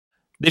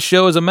This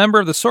show is a member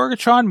of the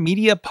Sorgatron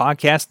Media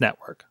Podcast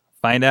Network.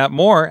 Find out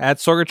more at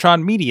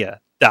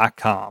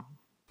sorgatronmedia.com.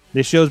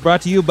 This show is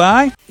brought to you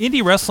by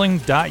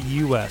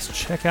IndyWrestling.us.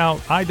 Check out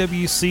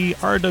IWC,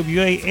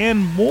 RWA,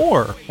 and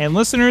more. And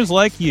listeners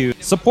like you,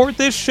 support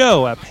this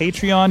show at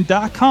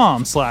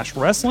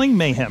patreon.com/Wrestling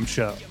Mayhem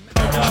Show.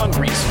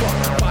 Hungry as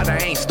fuck, but I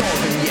ain't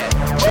starving yet.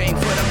 Paying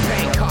for the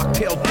pain,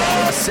 cocktail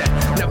bar set.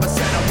 Never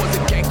said I was a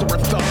gangster or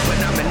thug, but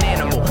I'm an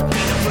animal.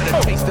 Feeding for the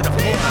taste of the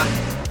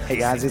fly. Hey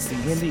guys, it's the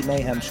Indy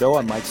Mayhem Show.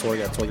 I'm Mike Sorg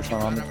at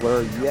Sorgatron on the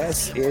Twitter.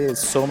 Yes, it is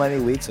so many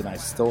weeks, and I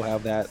still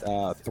have that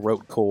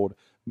throat cold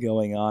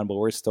going on, but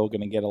we're still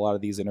going to get a lot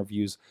of these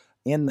interviews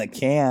in the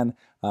can.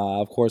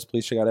 Of course,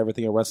 please check out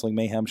everything at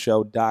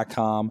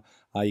WrestlingMayhemShow.com.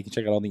 You can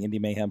check out all the Indy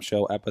Mayhem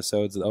Show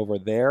episodes over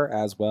there,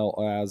 as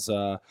well as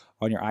on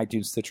your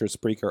iTunes, Stitcher,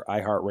 Spreaker,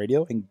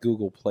 iHeartRadio, and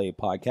Google Play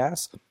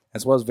podcasts,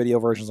 as well as video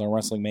versions on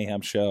Wrestling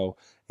Mayhem Show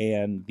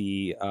and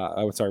the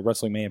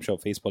Wrestling Mayhem Show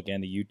Facebook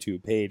and the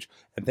YouTube page.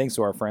 And thanks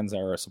to our friends that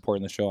are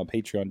supporting the show on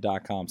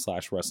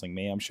patreon.com/Wrestling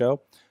Mayhem Show.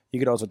 You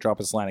could also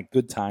drop us a line at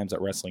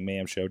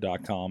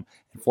goodtimes@WrestlingMayhemShow.com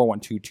and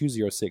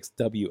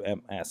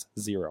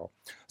 412-206-WMS0.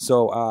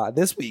 So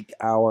this week,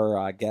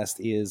 our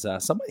guest is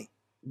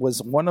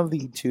was one of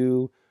the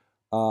two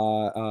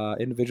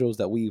individuals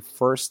that we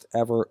first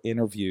ever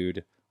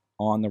interviewed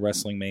on the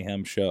Wrestling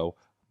Mayhem Show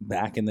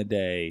back in the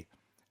day.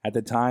 At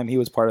the time, he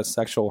was part of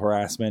Sexual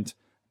Harassment.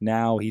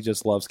 Now he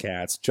just loves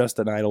cats.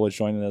 Justin Idol is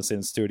joining us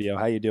in studio.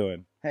 How you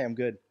doing? Hey, I'm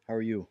good. How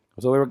are you?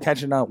 So we were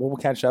catching up. We'll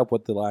catch up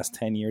with the last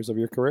 10 years of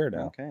your career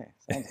now. Okay,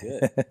 sounds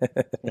good.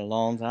 It's been a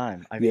long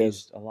time. I've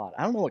aged a lot.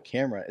 I don't know what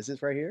camera. Is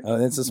this right here?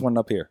 It's this one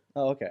up here.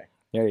 Oh, okay.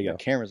 There you go.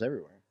 Cameras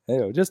everywhere. There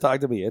you go. Just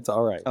talk to me. It's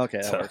all right. Okay,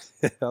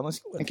 that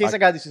works. In case I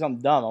got to do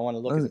something dumb, I want to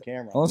look at the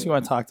camera. Unless you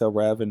want to talk to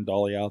Rev and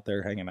Dolly out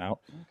there hanging out.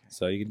 Okay.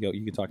 So you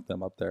can talk to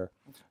them up there.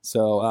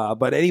 So,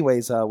 but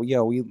anyways, we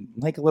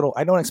like a little.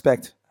 I don't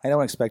expect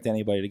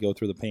anybody to go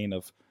through the pain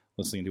of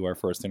listening to our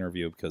first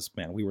interview because,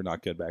 man, we were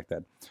not good back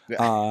then.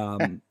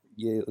 10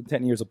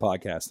 years of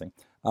podcasting.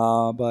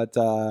 But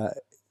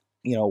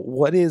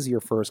what is your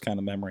first kind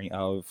of memory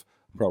of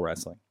pro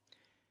wrestling?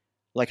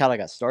 Like how I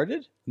got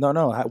started? No.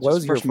 What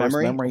was your first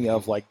memory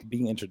of like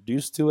being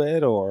introduced to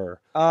it or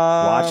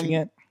watching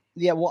it?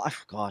 Yeah, well,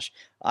 gosh,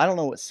 I don't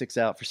know what sticks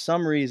out. For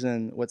some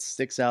reason, what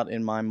sticks out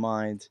in my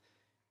mind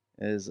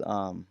is,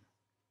 I'm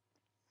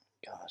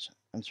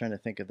trying to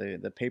think of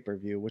the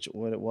pay-per-view, what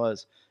it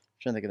was. I'm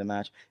trying to think of the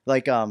match.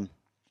 Like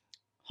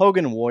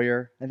Hogan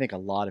Warrior, I think a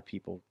lot of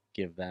people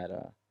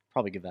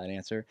probably give that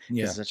answer.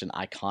 Yeah. It's such an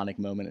iconic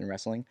moment in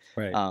wrestling.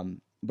 Right.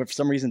 But for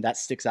some reason, that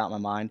sticks out in my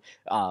mind.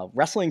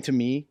 Wrestling to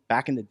me,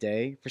 back in the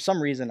day, for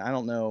some reason, I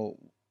don't know,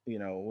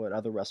 what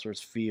other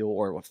wrestlers feel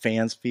or what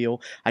fans feel.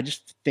 I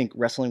just think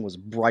wrestling was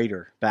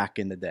brighter back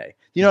in the day.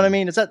 You know what I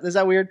mean? Is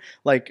that weird?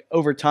 Like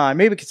over time,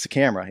 maybe it's the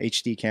camera,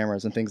 HD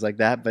cameras and things like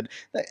that. But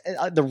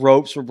the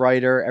ropes were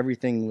brighter.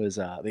 Everything was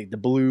the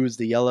blues,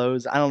 the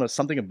yellows. I don't know.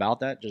 Something about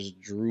that just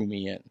drew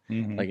me in.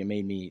 Mm-hmm. Like it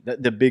made me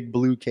the big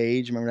blue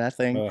cage. Remember that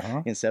thing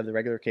instead of the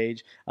regular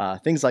cage?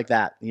 Things like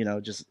that.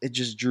 It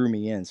just drew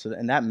me in. So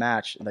in that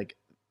match, like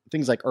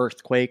things like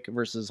Earthquake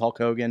versus Hulk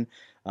Hogan.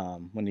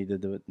 When he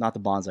did not the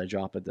bonsai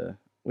drop, but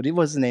what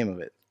was the name of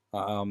it?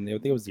 I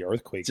think it was the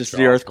Earthquake. Just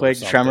the Earthquake,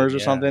 Tremors or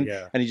something.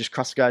 Yeah. And he just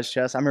crushed the guy's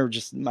chest. I remember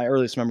my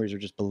earliest memories are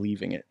just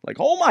believing it. Like,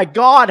 oh my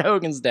God,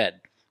 Hogan's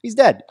dead. He's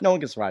dead. No one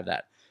can survive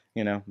that.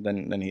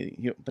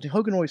 But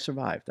Hogan always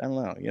survived. I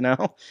don't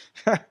know,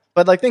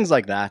 but like things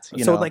like that.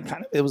 It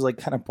was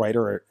kind of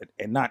brighter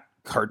and not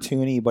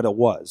cartoony, but it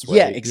was. Right?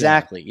 Yeah,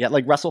 exactly. Yeah,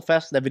 like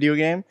WrestleFest, that video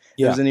game.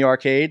 Yeah. It was in the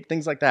arcade.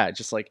 Things like that.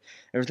 Just like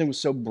everything was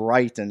so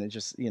bright and it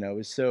just, it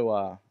was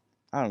so,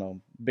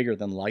 bigger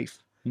than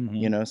life.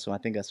 Mm-hmm. So I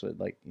think that's what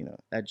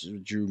that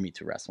just drew me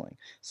to wrestling.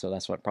 So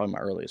that's what probably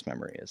my earliest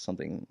memory is.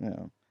 Something,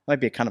 might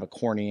be a kind of a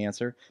corny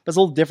answer, but it's a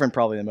little different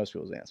probably than most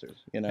people's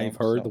answers. I've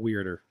heard the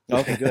weirder.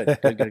 Okay, good.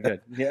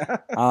 Yeah.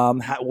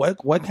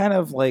 What kind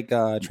of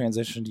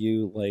transitioned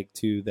you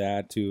to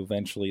that to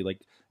eventually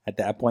at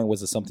that point,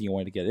 was it something you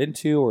wanted to get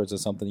into, or is it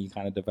something you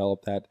kind of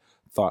developed that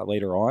thought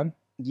later on?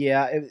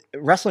 Yeah,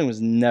 wrestling was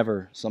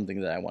never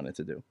something that I wanted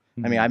to do.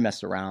 Mm-hmm. I mean, I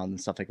messed around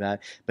and stuff like that,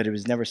 but it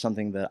was never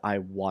something that I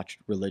watched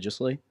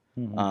religiously.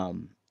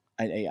 Mm-hmm.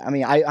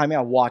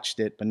 I watched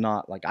it, but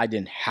not I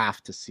didn't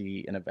have to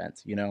see an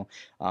event. There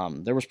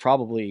was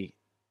probably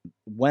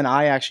when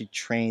I actually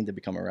trained to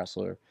become a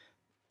wrestler.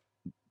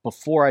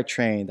 Before I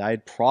trained, I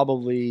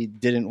probably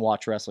didn't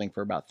watch wrestling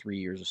for about 3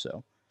 years or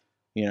so.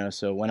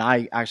 So when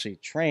I actually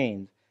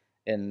trained,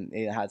 and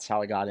that's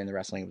how I got into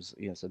wrestling, it was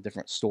it's a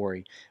different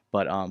story.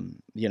 But I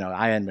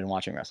hadn't been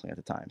watching wrestling at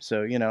the time,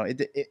 so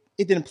it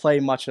didn't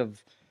play much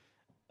of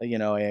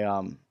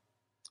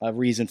a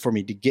reason for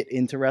me to get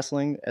into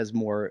wrestling as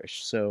more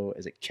so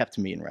as it kept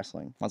me in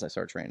wrestling once I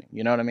started training.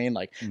 You know what I mean?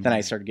 Then I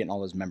started getting all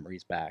those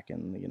memories back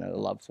and, the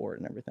love for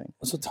it and everything.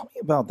 So tell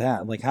me about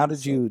that. How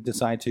did you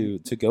decide to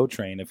go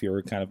train if you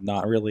were kind of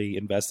not really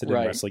invested in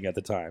wrestling at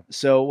the time?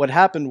 So what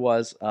happened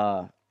was,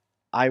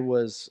 I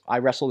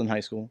wrestled in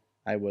high school.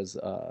 I was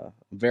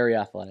very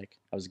athletic.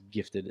 I was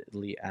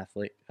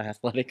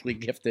athletically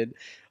gifted.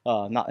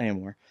 Not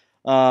anymore.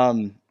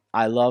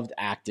 I loved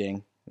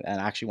acting,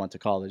 and I actually went to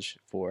college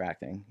for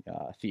acting,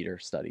 theater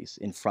studies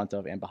in front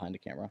of and behind the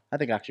camera. I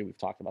think actually we've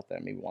talked about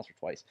that maybe once or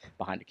twice,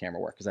 behind the camera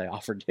work, because I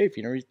offered, hey, if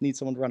you need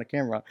someone to run a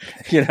camera,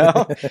 you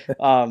know.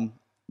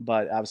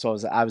 But I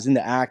was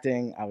into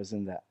acting. I was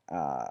into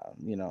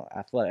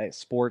athletic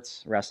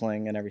sports,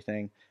 wrestling, and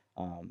everything.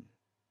 I'm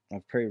a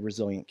pretty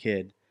resilient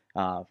kid.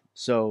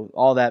 So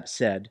all that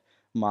said,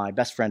 my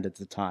best friend at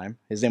the time,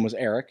 his name was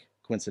Eric,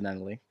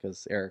 coincidentally,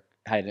 because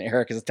I had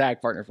Eric as a tag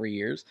partner for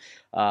years,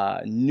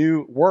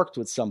 worked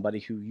with somebody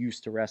who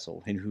used to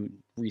wrestle and who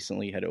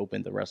recently had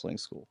opened a wrestling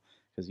school.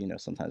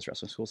 Because, sometimes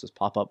wrestling schools just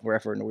pop up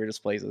wherever in the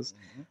weirdest places.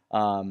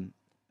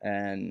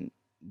 And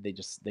they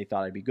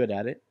thought I'd be good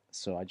at it.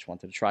 So I just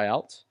wanted to try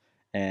out.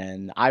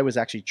 And I was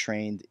actually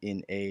trained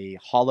in a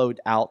hollowed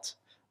out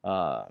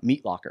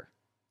meat locker.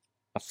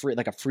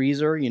 Like a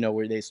freezer,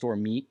 where they store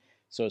meat.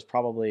 So it's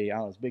probably, I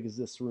don't know, as big as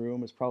this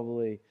room. It's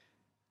probably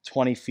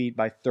 20 feet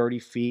by 30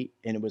 feet,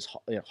 and it was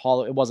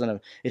hollow.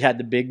 It had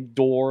the big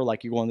door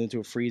like you're going into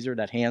a freezer,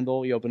 that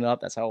handle, you open it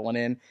up, that's how it went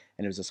in,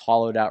 and it was this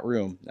hollowed out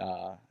room.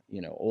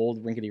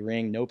 Old rinkety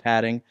ring, no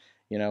padding.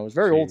 It was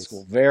very old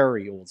school,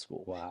 very old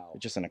school. Wow.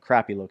 Just in a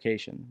crappy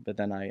location. But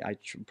then I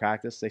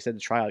practiced. They said the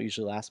tryout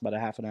usually lasts about a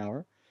half an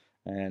hour,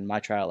 and my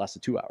tryout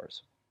lasted 2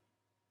 hours.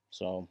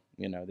 So,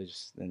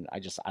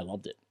 I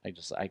loved it.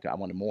 I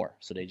wanted more.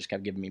 So they just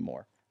kept giving me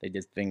more. They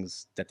did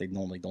things that they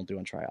normally don't do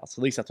on tryouts.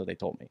 At least that's what they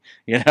told me,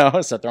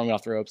 so throwing me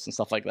off the ropes and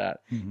stuff like that.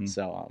 Mm-hmm.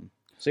 So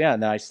yeah,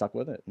 and then I stuck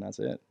with it, and that's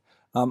it.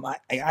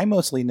 I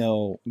mostly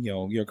know,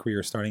 your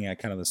career starting at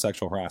kind of the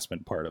sexual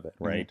harassment part of it,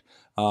 right?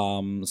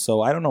 Mm-hmm.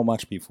 So I don't know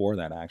much before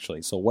that,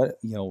 actually. So what,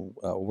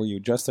 were you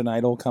just an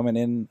idol coming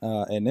in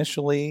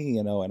initially,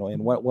 and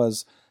what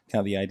was kind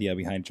of the idea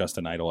behind Just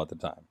an Idol at the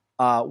time?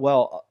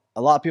 Well,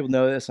 a lot of people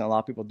know this and a lot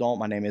of people don't.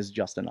 My name is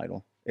Justin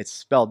Idol. It's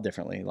spelled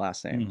differently,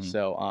 last name. Mm-hmm.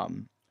 So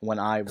when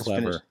I was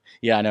finished,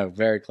 yeah, I know,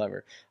 very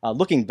clever.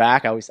 Looking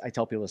back, I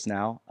tell people this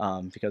now,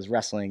 because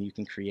wrestling, you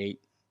can create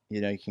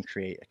a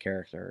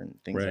character and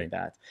things like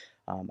that.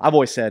 I've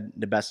always said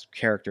the best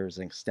character is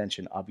an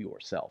extension of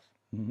yourself.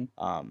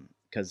 Mm-hmm.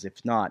 Because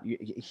if not,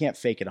 you can't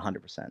fake it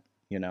 100%.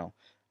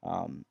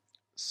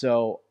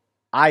 So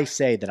I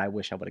say that I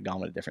wish I would have gone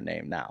with a different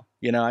name now.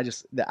 I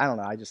don't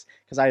know.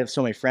 Because I have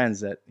so many friends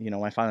that, when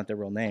I find out their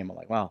real name, I'm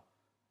like, wow,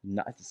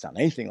 not doesn't sound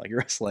anything like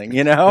wrestling,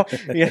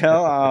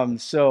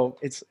 So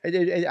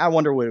I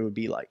wonder what it would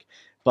be like.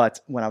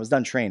 But when I was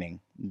done training,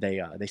 they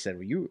said,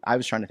 well, I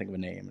was trying to think of a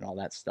name and all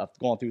that stuff,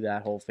 going through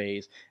that whole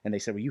phase. And they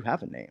said, well, you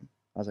have a name.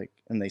 I was like,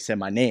 and they said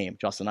my name,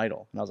 Justin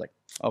Idol. And I was like,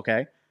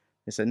 okay.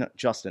 They said, no,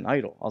 Justin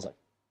Idol. I was like,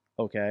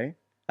 okay.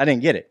 I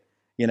didn't get it,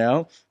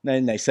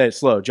 Then they said it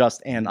slow,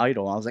 Just and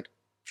Idol. I was like,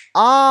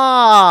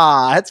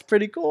 that's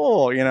pretty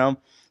cool,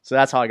 So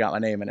that's how I got my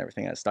name and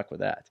everything. I stuck with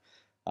that.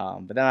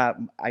 But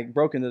then I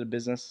broke into the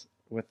business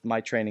with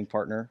my training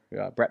partner,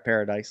 Brett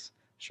Paradise.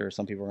 Sure,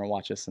 some people are going to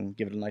watch this and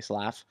give it a nice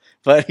laugh.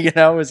 But, it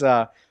was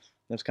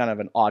kind of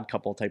an odd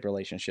couple type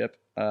relationship.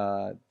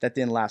 That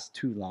didn't last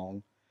too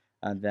long.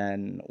 And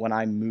then when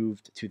I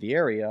moved to the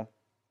area,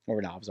 I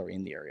was already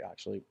in the area,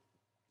 actually.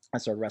 I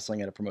started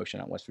wrestling at a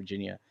promotion out in West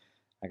Virginia.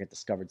 I got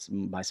discovered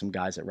by some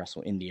guys that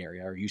wrestle in the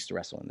area or used to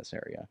wrestle in this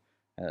area.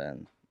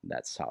 And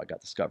that's how I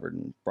got discovered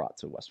and brought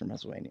to Western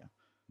Pennsylvania.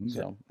 Okay.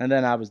 So, and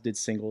then I did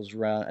singles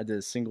run. I did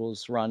a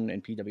singles run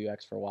in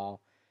PWX for a while.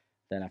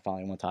 Then I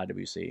finally went to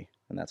IWC,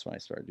 and that's when I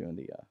started doing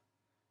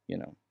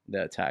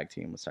the tag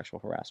team with sexual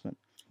harassment.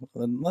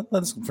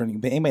 Let's, for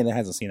anybody that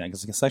hasn't seen that,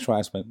 because sexual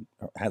harassment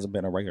hasn't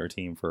been a regular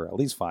team for at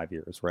least 5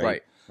 years,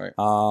 right? Right.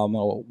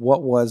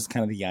 What was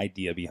kind of the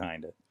idea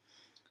behind it?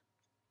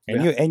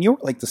 And you were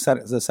like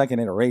the second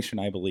iteration,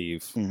 I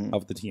believe, mm-hmm.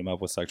 of the team up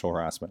with sexual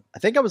harassment. I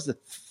think I was the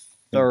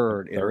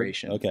third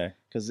iteration. Okay.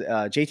 Because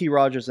JT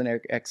Rogers and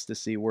Eric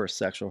Ecstasy were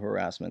sexual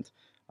harassment,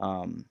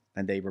 and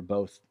they were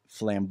both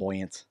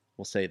flamboyant.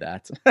 We'll say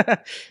that.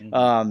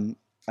 Mm-hmm.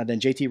 And then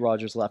JT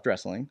Rogers left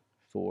wrestling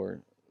for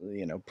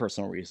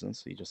personal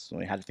reasons. He just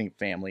had to think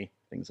family,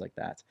 things like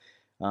that.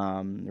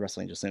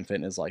 Wrestling just didn't fit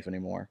in his life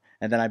anymore.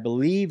 And then I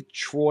believe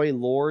Troy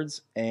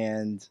Lords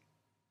and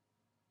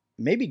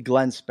maybe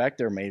Glenn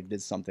Spector may have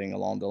did something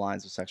along the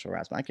lines of sexual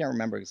harassment. I can't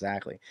remember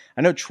exactly.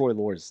 I know Troy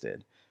Lords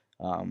did.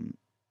 And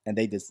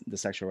they did the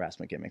sexual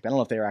harassment gimmick. I don't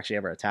know if they were actually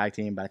ever a tag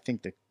team, but I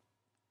think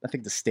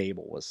the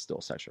stable was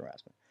still sexual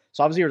harassment.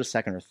 So I was either the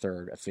second or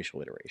third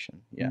official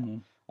iteration. Yeah.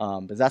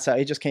 Mm-hmm. But that's how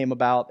it just came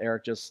about.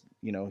 Eric just,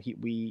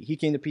 he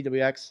came to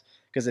PWX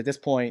because at this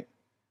point,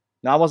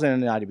 I wasn't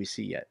in the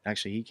IWC yet.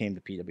 Actually, he came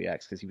to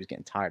PWX because he was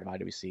getting tired of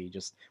IWC. He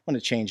just wanted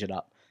to change it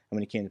up. And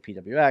when he came to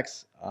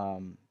PWX,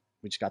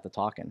 we just got to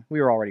talking.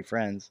 We were already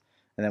friends.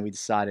 And then we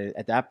decided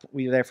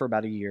we were there for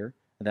about a year.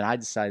 And then I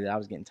decided I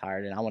was getting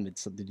tired and I wanted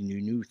to do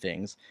new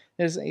things.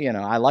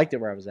 I liked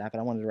it where I was at, but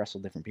I wanted to wrestle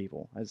different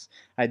people.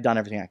 I had done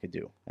everything I could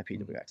do at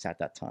PWX at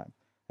that time.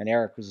 and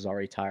Eric was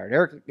already tired.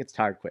 Eric gets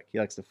tired quick. He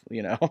likes to,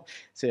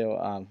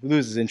 so he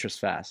loses interest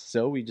fast.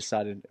 So we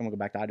decided, I'm gonna go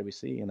back to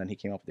IWC, and then he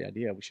came up with the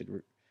idea we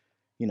should,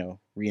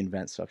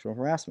 reinvent sexual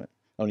harassment.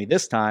 Only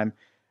this time,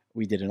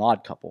 we did an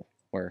odd couple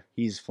where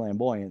he's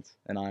flamboyant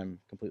and I'm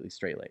completely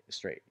straight.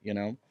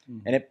 And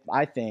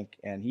I think,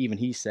 and even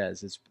he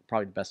says, it's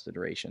probably the best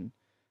iteration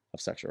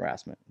of sexual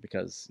harassment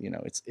because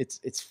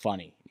it's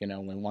funny,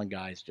 when one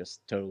guy's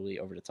just totally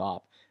over the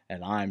top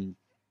and I'm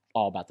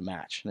all about the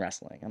match and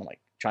wrestling, and I'm like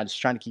trying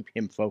to keep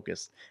him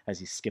focused as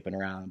he's skipping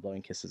around and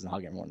blowing kisses and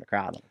hugging everyone in the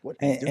crowd. I'm like, what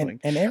are you doing?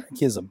 And Eric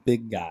is a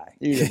big guy.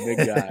 He's a big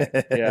guy.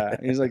 Yeah,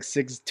 he's like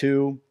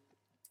 6'2",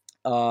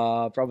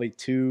 probably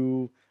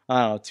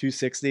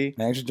 260.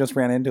 I actually just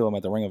ran into him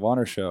at the Ring of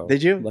Honor show.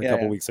 Did you? A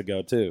couple weeks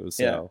ago too.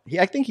 So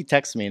I think he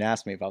texted me and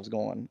asked me if I was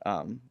going.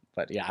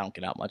 But yeah, I don't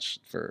get out much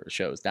for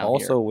shows down here.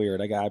 Also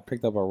weird. I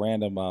picked up a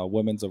random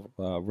women's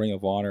Ring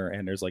of Honor,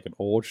 and there's like an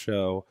old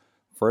show.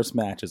 First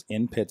match is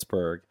in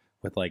Pittsburgh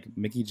with like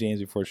Mickey James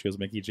before she was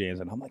Mickey James,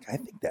 and I'm like, I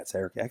think that's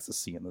Eric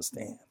Ecstasy in the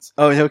stands.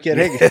 Oh, no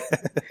kidding!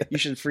 You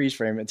should freeze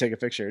frame it and take a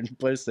picture and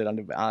post it on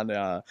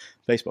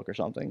Facebook or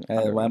something.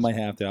 I might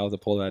have to. I'll have to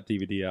pull that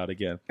DVD out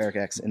again. Eric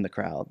X in the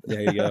crowd.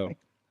 There you go.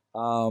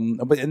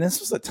 And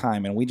this was a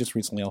time, and we just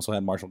recently also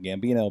had Marshall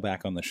Gambino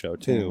back on the show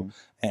too,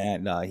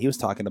 and he was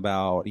talking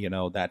about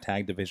that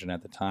tag division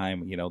at the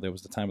time. There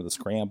was the time of the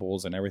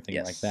scrambles and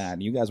everything like that,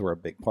 and you guys were a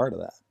big part of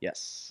that.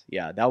 Yes,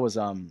 yeah, that was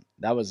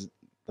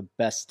the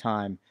best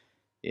time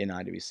in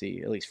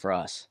IWC, at least for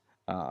us,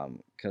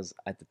 because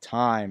at the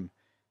time,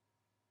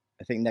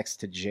 I think next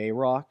to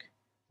J-Rock,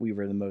 we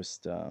were the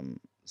most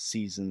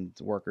seasoned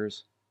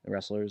workers.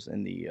 Wrestlers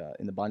in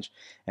the bunch,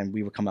 and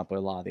we would come up with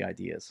a lot of the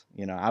ideas.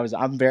 I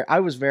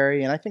was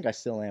very, and I think I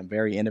still am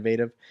very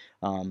innovative.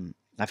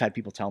 I've had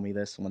people tell me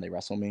this when they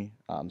wrestle me,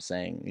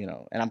 saying,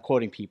 and I'm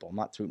quoting people, I'm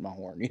not tooting my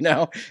horn.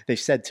 They've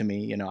said to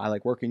me, I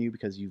like working you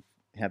because you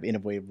have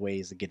innovative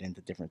ways to get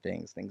into different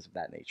things of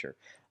that nature.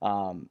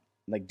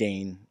 Like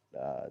Dane,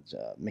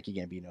 Mickey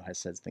Gambino has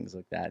said things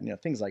like that,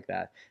 things like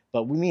that.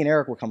 But me and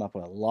Eric were coming up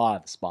with a lot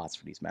of the spots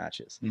for these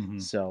matches. Mm-hmm.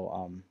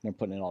 So when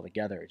putting it all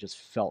together, it just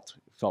felt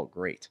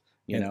great,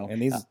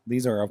 And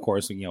these are, of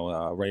course,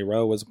 Ray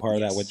Rowe was a part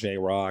of that with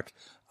J-Rock.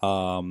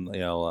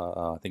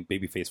 I think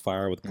Babyface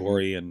Fire with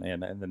Glory and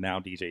now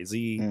DJ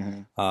Z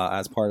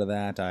as part of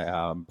that.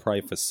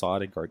 Probably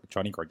Facade and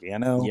Johnny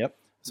Gargano. Yep.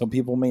 Some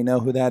people may know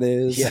who that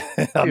is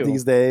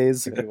these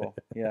days.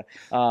 Yeah.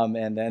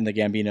 And then the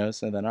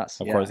Gambinos, and then us.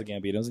 Of course, the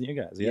Gambinos and you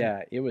guys.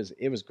 Yeah, it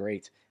was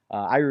great.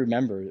 I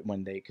remember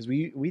when because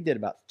we did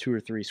about 2 or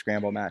 3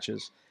 scramble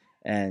matches,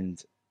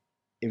 and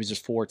it was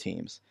just 4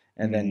 teams.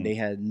 And then they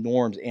had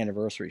Norm's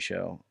anniversary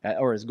show, it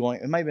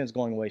might have been his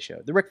going away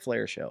show, the Ric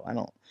Flair show. I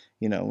don't,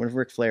 when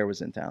Ric Flair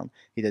was in town,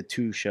 he did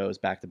 2 shows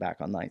back to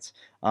back on nights.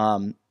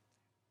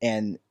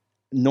 And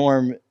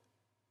Norm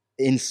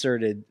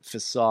inserted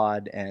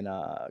Facade and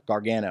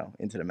Gargano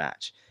into the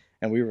match,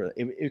 and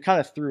it kind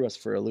of threw us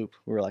for a loop.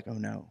 We were like, oh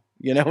no,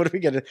 what do we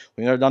get?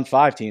 We've never done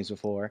 5 teams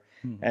before.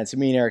 And so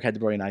me and Eric had the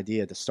brilliant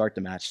idea to start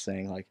the match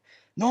saying like,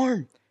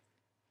 Norm,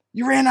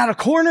 you ran out of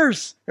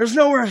corners. There's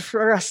nowhere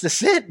for us to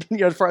sit,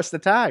 for us to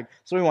tag.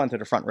 So we went to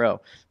the front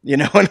row,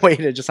 and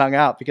waited, just hung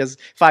out, because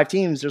 5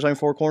 teams, there's only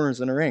 4 corners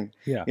in a ring.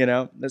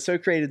 Yeah. So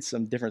it created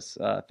some different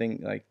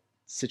like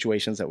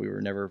situations that we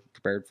were never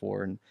prepared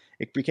for, and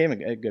it became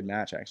a good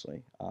match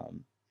actually.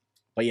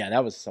 But yeah,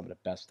 that was some of the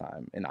best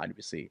time in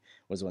IWC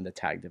was when the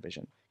tag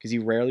division, because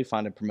you rarely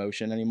find a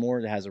promotion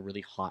anymore that has a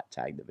really hot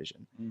tag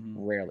division.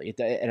 Rarely.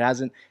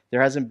 There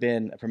hasn't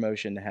been a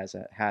promotion that has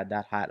had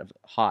that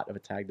hot of a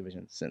tag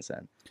division since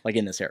then, like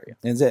in this area.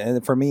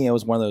 And for me, it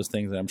was one of those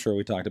things that I'm sure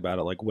we talked about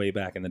it like way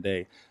back in the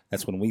day.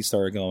 That's when we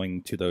started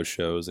going to those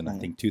shows in I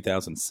think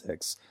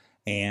 2006,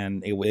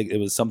 and it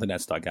was something that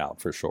stuck out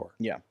for sure.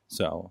 Yeah.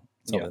 So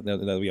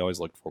that we always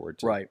looked forward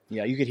to. Right.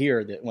 Yeah. You could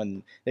hear that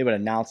when they would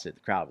announce it,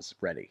 the crowd was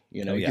ready.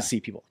 You could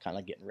see people kind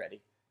of getting ready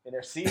in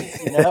their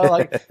seats,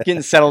 like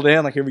getting settled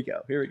in, like, here we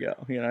go.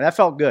 That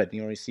felt good.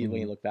 When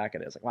you look back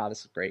at it, it's like, wow, this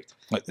is great.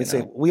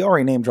 We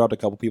already name dropped a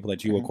couple people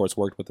that you, of course,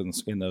 worked with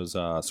in those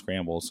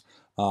scrambles.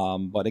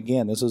 But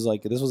again, this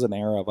was an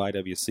era of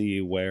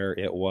IWC where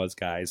it was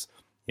guys,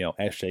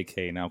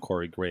 SJK, now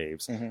Corey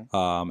Graves,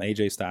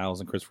 AJ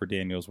Styles and Christopher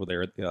Daniels were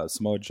there.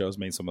 Samoa Joe's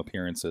made some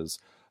appearances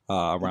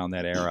around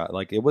that era.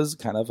 Like, it was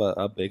kind of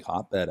a big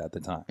hotbed at the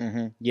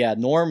time. Yeah,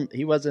 Norm,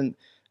 he wasn't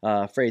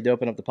afraid to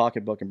open up the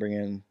pocketbook and bring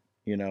in,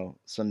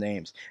 some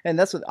names. And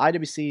that's what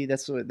IWC,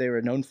 that's what they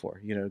were known for,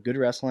 good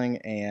wrestling.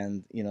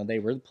 And, they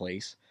were the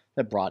place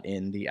that brought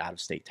in the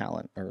out-of-state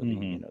talent, or,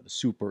 the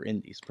super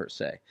indies per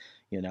se.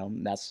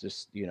 That's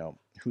just,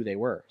 who they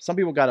were. Some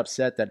people got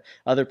upset that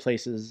other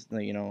places,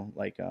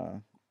 like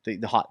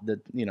the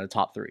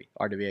top 3,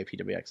 RWA,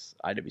 PWX,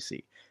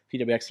 IWC.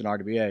 PWX and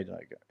RWA,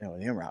 like, they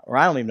were around. Or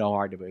I don't even know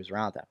how RWA was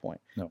around at that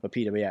point. No. But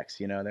PWX,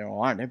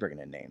 they bringing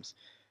in names?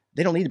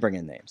 They don't need to bring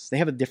in names. They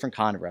have a different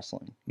kind of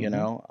wrestling,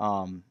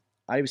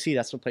 IWC,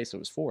 that's the place it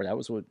was for. That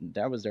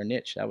was their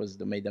niche. That was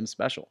what made them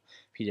special.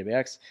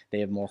 PWX, they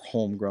have more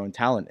homegrown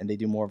talent, and they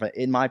do more of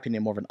a, in my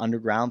opinion, more of an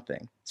underground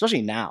thing.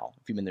 Especially now,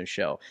 if you've been to a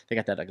show, they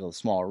got that like little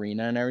small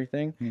arena and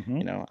everything.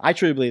 You know, I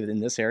truly believe that in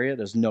this area,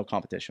 there's no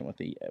competition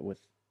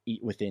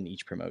within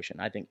each promotion.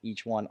 I think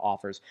each one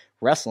offers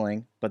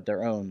wrestling, but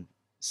their own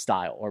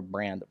style or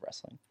brand of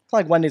wrestling. It's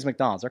like Wendy's,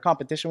 McDonald's. They're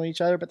competition with each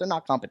other, but they're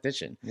not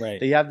competition. Right.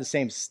 They have the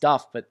same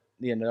stuff, but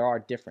you know, there are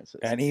differences.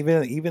 And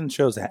even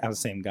shows that have the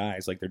same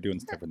guys, like they're doing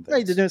different things.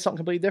 Right, they're doing something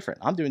completely different.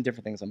 I'm doing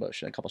different things on both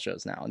a couple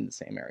shows now in the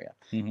same area.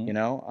 You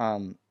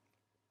know,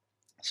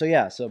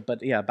 but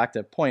back to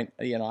the point.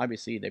 You know,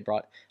 IWC they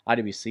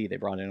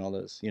brought in all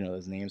those, you know,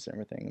 those names and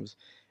everything. It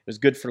was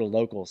good for the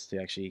locals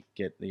to actually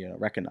get, you know,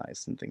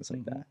 recognized and things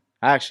like that.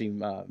 I actually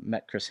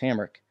met Chris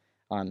Hamrick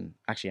I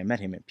met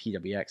him at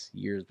PWX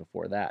years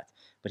before that,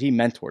 but he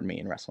mentored me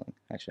in wrestling.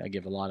 Actually, I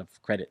give a lot of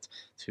credit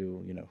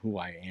to, you know, who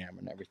I am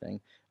and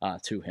everything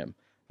to him.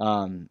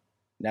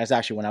 That's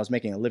actually when I was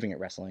making a living at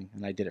wrestling,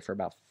 and I did it for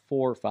about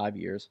 4 or 5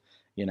 years.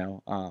 You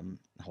know, I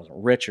wasn't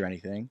rich or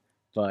anything,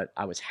 but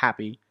I was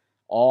happy.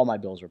 All my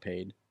bills were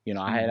paid. You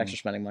know, I had extra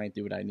spending money to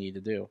do what I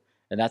needed to do,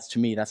 and that's, to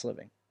me, that's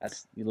living.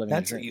 That's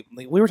living.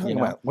 We were talking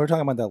about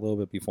that a little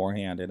bit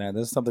beforehand, and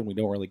this is something we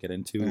don't really get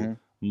into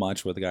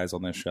much with the guys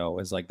on this show.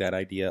 Is like that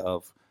idea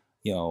of,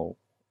 you know,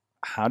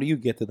 how do you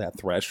get to that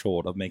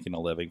threshold of making a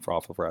living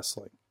off of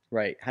wrestling?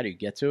 Right. How do you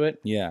get to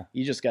it? Yeah.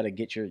 You just got to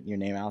get your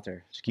name out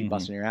there. Just keep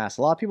busting your ass.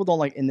 A lot of people don't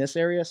like, in this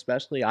area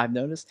especially, I've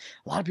noticed,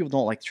 a lot of people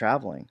don't like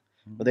traveling.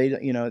 But they,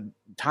 you know,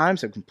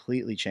 times have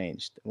completely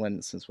changed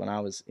since when I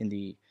was in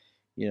the,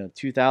 you know,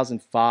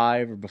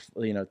 2005 or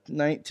before, you know,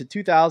 to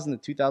 2000 to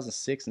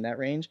 2006 in that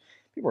range,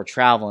 people were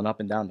traveling up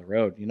and down the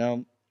road. You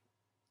know,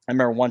 I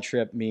remember one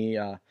trip, me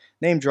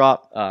name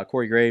drop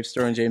Corey Graves,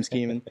 Sterling James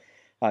Keeman,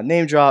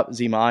 name drop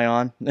Z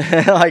Mayon,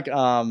 like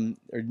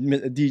or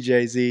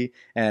DJ Z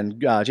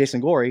and Jason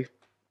Gorey.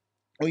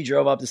 We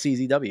drove up to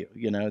CZW,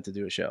 you know, to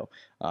do a show.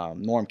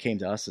 Norm came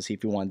to us to see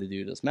if we wanted to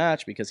do this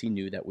match because he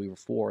knew that we were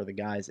for the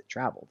guys that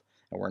traveled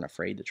and weren't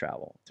afraid to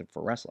travel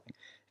for wrestling.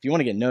 If you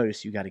want to get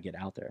noticed, you got to get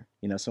out there.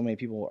 You know, so many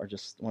people are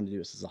just want to do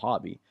this as a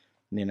hobby.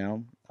 You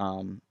know,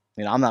 I'm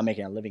not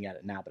making a living at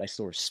it now, but I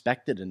still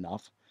respect it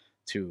enough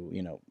to,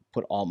 you know,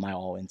 put my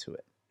all into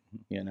it.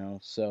 You know,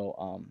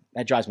 so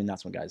that drives me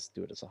nuts when guys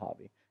do it as a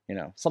hobby. You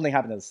know, something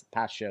happened this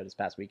past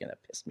weekend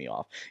that pissed me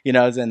off. You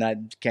know, and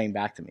that came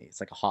back to me. It's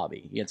like a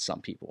hobby. You had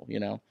some people.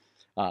 You know,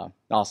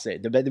 I'll say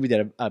we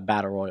did a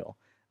battle royal,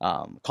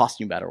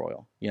 costume battle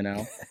royal. You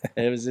know,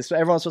 it was this,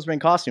 everyone was supposed to bring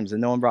costumes and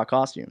no one brought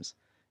costumes.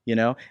 You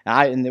know,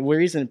 and the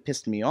reason it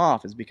pissed me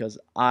off is because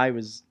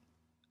I'm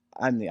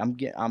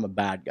a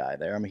bad guy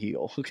there. I'm a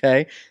heel.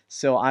 Okay,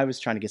 so I was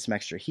trying to get some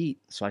extra heat.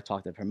 So I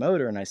talked to the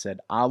promoter and I said,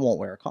 I won't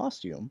wear a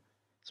costume.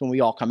 So when we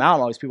all come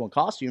out, all these people in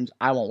costumes,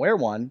 I won't wear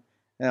one.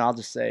 And I'll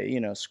just say, you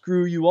know,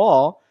 screw you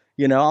all.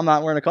 You know, I'm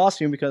not wearing a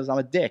costume because I'm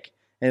a dick.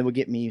 And it would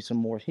get me some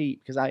more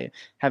heat because I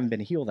haven't been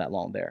a heel that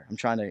long there. I'm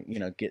trying to, you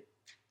know, get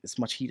as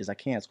much heat as I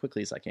can, as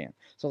quickly as I can.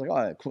 So I was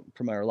like, oh, the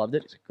promoter loved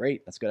it. He's like,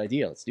 great. That's a good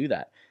idea. Let's do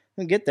that.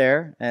 And get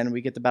there, and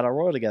we get the Battle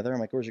Royal together. I'm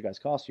like, where's your guys'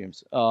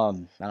 costumes? I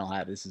don't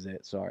have it. This is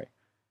it. Sorry.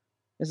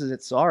 This is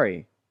it.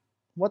 Sorry.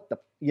 What the?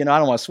 You know, I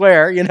don't want to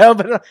swear, you know,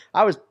 but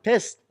I was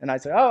pissed. And I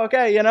said, oh,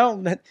 okay, you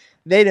know.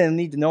 They didn't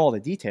need to know all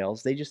the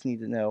details. They just need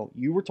to know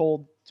you were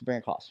told to bring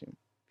a costume.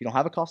 If you don't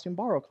have a costume,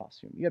 borrow a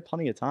costume. You had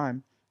plenty of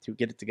time to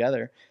get it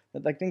together.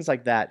 But like things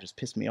like that just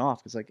pissed me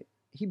off because like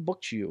he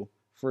booked you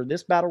for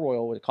this Battle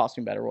Royal with a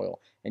costume Battle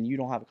Royal, and you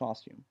don't have a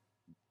costume.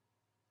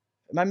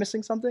 Am I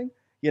missing something?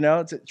 You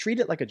know, treat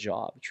it like a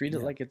job. Treat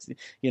it like it's,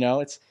 you know,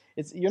 it's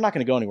you're not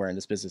going to go anywhere in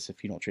this business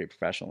if you don't treat it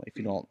professionally, if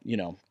you don't, you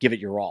know, give it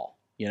your all,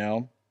 you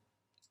know?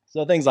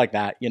 So things like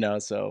that, you know,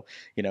 so,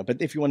 you know,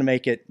 but if you want to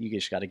make it, you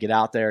just got to get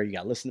out there. You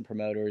got to listen to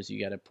promoters. You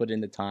got to put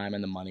in the time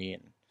and the money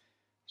and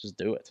just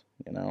do it,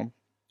 you know?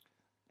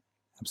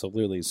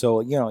 Absolutely. So,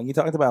 you know, you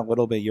talked about a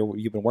little bit,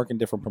 you've been working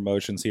different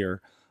promotions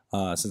here.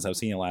 Since I've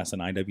seen you last in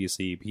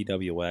IWC,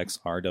 PWX,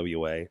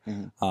 RWA,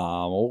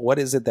 what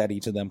is it that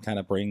each of them kind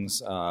of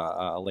brings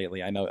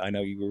lately? I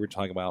know you were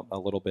talking about a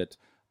little bit.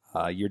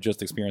 You're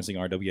just experiencing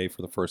RWA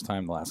for the first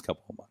time the last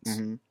couple of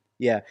months.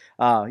 Yeah.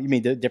 You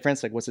mean the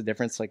difference? Like, what's the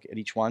difference? Like at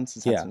each one?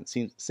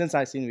 Since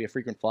I seem to be a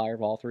frequent flyer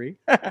of all three.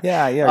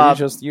 yeah.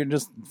 You're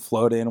just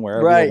float in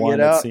wherever you want. You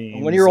know, it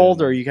seems, when you're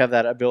older, you have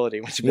that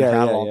ability. Once you've been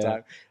around a long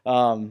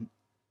time.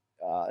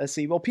 Let's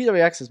see. Well,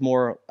 PWX is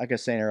more, like I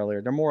was saying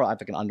earlier, they're more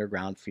like an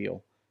underground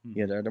feel.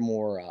 You know, they're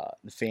more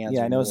the fans.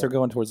 Yeah, I noticed they're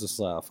going towards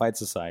this Fight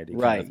Society,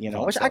 right? You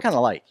know, which I kind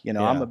of like. You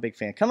know, I'm a big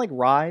fan. Kind of like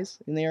Rise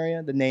in the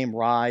area. The name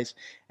Rise,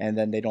 and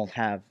then they don't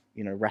have,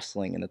 you know,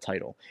 wrestling in the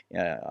title.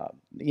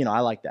 You know, I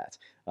like that.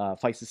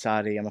 Fight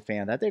Society, I'm a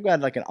fan of that. They've got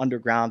like an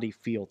undergroundy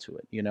feel to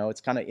it. You know,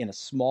 it's kind of in a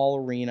small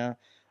arena.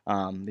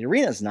 The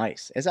arena is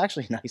nice. It's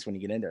actually nice when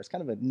you get in there. It's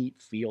kind of a neat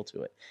feel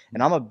to it.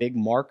 And I'm a big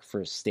mark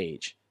for a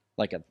stage,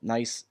 like a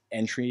nice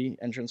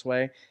entrance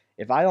way.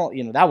 If I don't,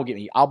 you know, that will get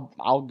me.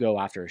 I'll go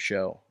after a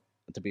show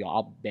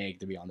I'll beg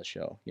to be on the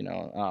show. You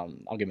know,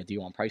 I'll give them a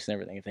deal on price and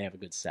everything if they have a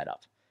good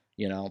setup.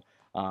 You know,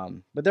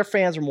 But their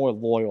fans are more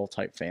loyal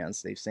type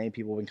fans. They've seen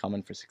people have been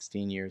coming for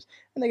 16 years,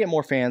 and they get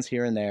more fans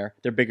here and there.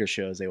 They're bigger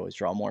shows. They always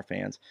draw more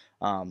fans.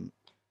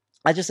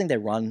 I just think they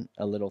run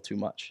a little too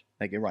much.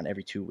 Like they run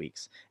every 2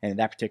 weeks, and in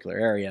that particular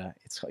area,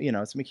 it's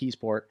it's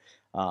McKeesport.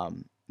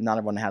 Not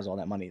everyone has all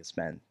that money to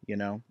spend,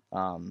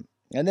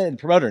 And then the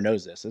promoter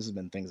knows this. This has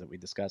been things that we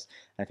discussed.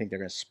 I think they're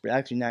going to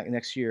actually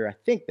next year. I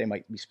think they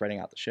might be spreading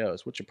out the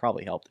shows, which would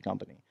probably help the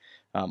company.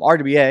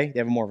 RWA, they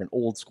have more of an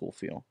old school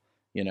feel.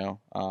 You don't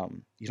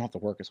have to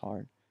work as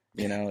hard.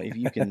 If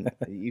you can,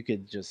 you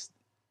could just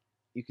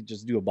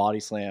do a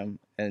body slam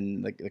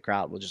and the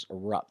crowd will just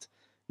erupt.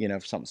 For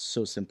something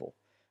so simple.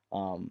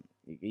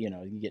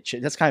 You get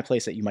that's the kind of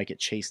place that you might get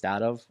chased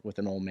out of with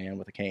an old man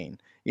with a cane.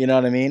 You know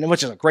what I mean?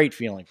 Which is a great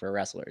feeling for a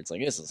wrestler. It's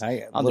like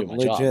I'm doing my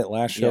legit job.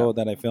 Last show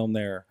that I filmed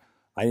there,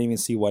 I didn't even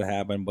see what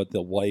happened, but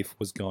the wife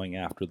was going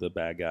after the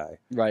bad guy,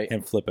 right,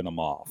 and flipping him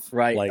off,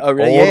 right? Like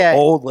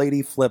old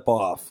lady flip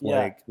off,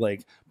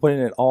 like putting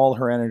it all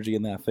her energy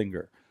in that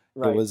finger.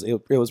 Right.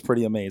 It was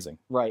pretty amazing.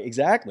 Right,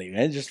 exactly,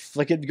 man. Just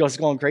like it goes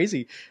going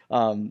crazy.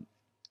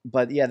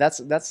 But yeah,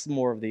 that's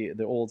more of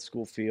the old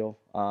school feel.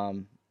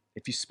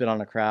 If you spit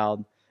on a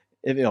crowd,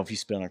 if you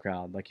spit on a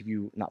crowd, like if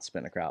you not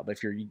spit on a crowd, but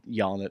if you're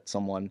yelling at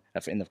someone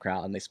in the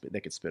crowd and they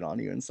could spit on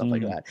you and stuff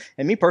like that.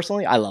 And me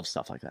personally, I love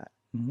stuff like that.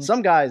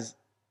 Some guys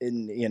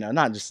in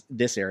not just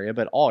this area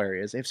but all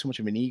areas, they have so much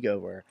of an ego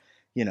where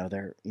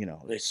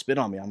they spit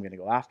on me, I'm going to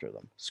go after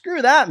them.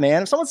 Screw that,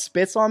 man. If someone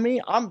spits on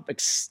me, I'm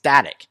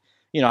ecstatic.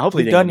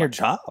 Hopefully you've done your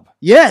job.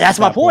 Yeah, that's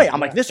my point.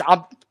 I'm like this.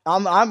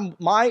 I'm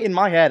in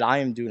my head. I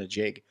am doing a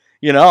jig.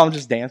 I'm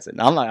just dancing.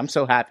 I'm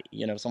so happy.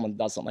 If someone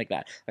does something like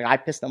that, like I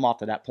pissed them off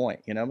to that point.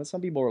 But some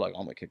people were like,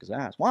 "I'm gonna kick his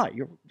ass." Why?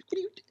 You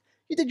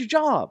did your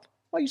job.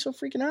 Why are you so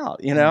freaking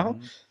out?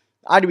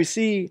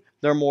 IWC,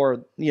 they're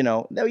more.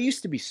 They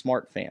used to be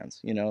smart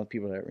fans.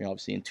 People that are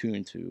obviously in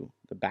tune to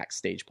the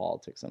backstage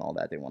politics and all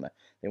that. They want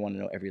to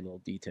know every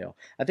little detail.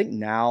 I think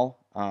now,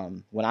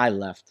 when I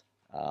left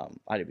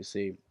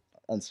IWC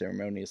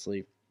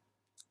unceremoniously,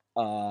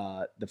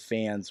 the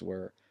fans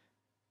were.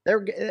 They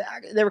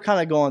were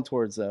kind of going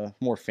towards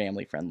more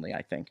family friendly,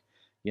 I think.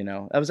 It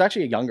was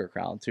actually a younger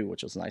crowd too,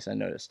 which was nice. I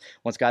noticed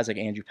once guys like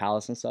Andrew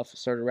Palace and stuff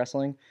started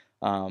wrestling.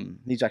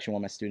 He's actually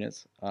one of my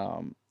students.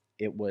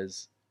 It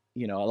was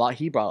a lot.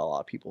 He brought a lot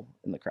of people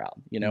in the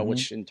crowd,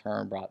 which in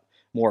turn brought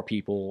more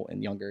people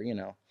and younger.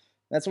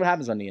 That's what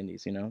happens on the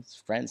indies. It's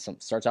friends.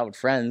 Starts out with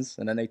friends,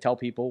 and then they tell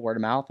people word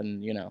of mouth,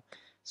 and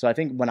So I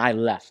think when I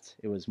left,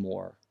 it was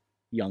more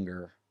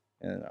younger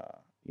and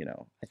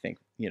I think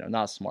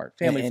not smart,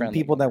 family friendly,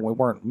 people that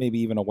weren't maybe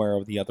even aware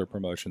of the other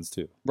promotions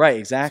too. Right,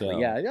 exactly. So,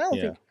 yeah, I don't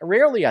think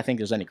rarely I think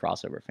there's any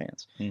crossover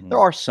fans. There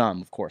are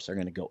some, of course, they're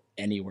going to go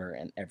anywhere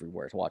and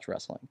everywhere to watch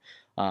wrestling.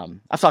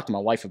 I've talked to my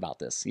wife about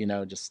this,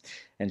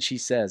 and she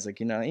says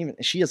even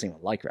she doesn't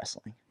even like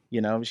wrestling.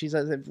 She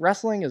says if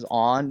wrestling is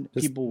on,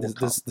 people will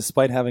come.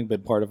 Despite having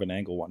been part of an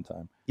angle one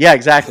time. Yeah,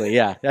 exactly.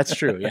 Yeah, that's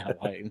true. Yeah,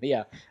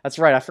 yeah, that's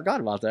right. I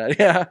forgot about that.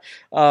 Yeah,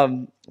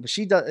 but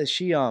she does.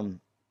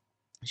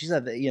 She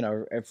said that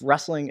if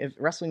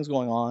wrestling's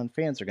going on,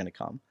 fans are going to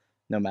come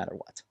no matter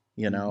what.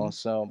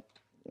 So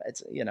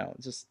it's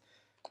just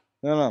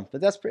I don't know,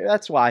 but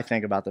that's why I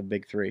think about the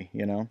big three.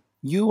 You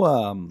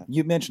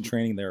mentioned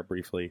training there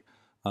briefly,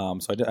 so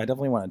I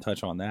definitely want to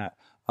touch on that.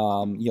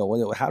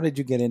 How did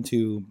you get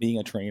into being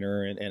a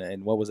trainer,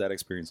 and what was that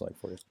experience like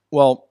for you?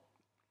 Well,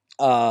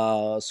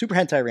 Super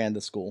Hentai ran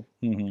the school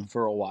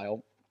for a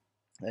while.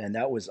 And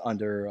that was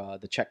under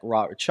the Chuck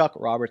Roberts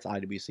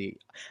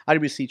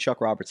IWC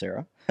Chuck Roberts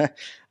era.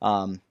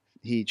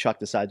 Chuck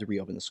decided to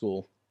reopen the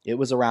school. It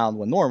was around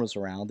when Norm was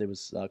around. It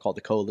was called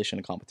the Coalition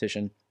of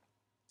Competition.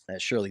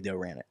 Shirley Doe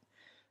ran it.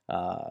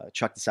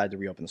 Chuck decided to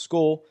reopen the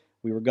school.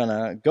 We were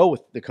gonna go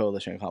with the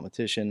Coalition of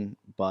Competition,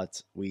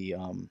 but we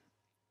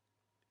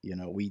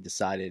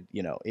decided,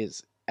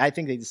 I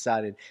think they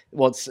decided.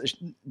 Well,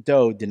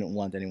 Doe didn't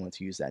want anyone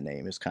to use that name.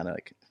 It was kind of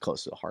like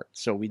close to the heart.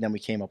 So we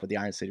came up with the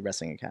Iron City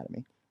Wrestling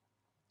Academy.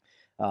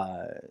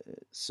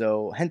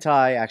 So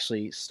Hentai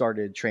actually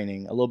started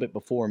training a little bit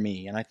before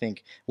me, and I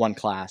think one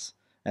class.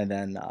 And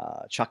then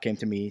Chuck came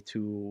to me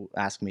to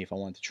ask me if I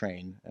wanted to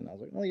train, and I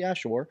was like, "Oh yeah,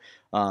 sure."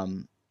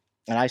 And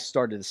I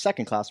started the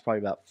second class probably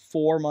about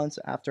 4 months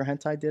after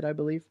Hentai did, I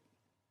believe.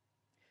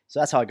 So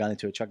that's how I got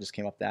into it. Chuck just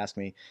came up to ask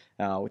me.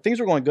 Things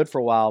were going good for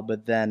a while,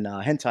 but then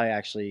Hentai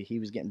actually, he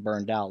was getting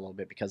burned out a little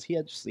bit because he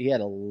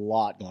had a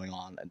lot going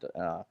on.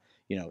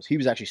 He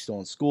was actually still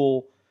in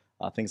school,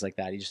 things like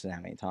that. He just didn't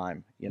have any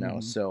time,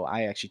 So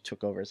I actually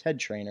took over as head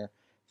trainer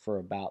for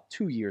about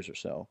 2 years or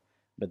so.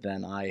 But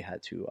then I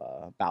had to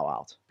bow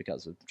out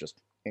because of just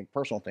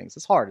personal things.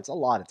 It's hard. It's a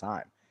lot of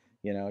time,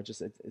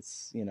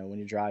 It's when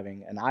you're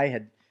driving, and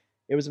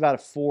it was about a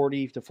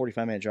 40 to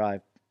 45-minute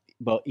drive,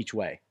 but each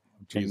way.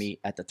 For me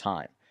at the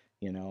time,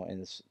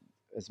 and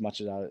as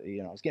much as I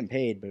was getting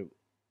paid, but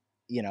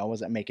I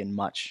wasn't making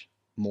much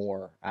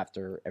more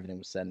after everything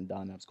was said and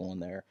done. I was going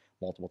there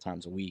multiple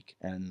times a week,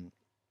 and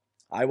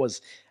I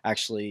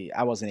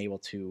wasn't able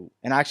to,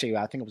 and actually,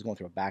 I think I was going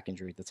through a back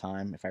injury at the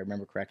time, if I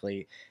remember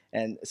correctly.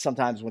 And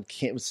sometimes when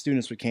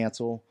students would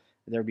cancel,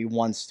 there'd be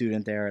one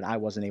student there, and I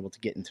wasn't able to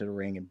get into the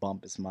ring and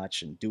bump as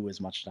much and do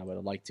as much as I would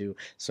have liked to.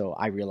 So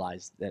I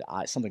realized that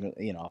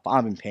if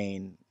I'm in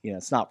pain,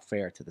 it's not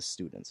fair to the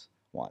students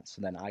once.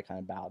 So then I kind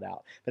of bowed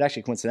out. But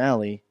actually,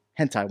 coincidentally,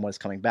 hentai was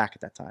coming back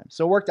at that time.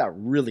 So it worked out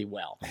really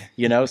well,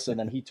 so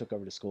then he took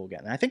over the school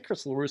again. And I think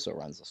Chris LaRusso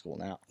runs the school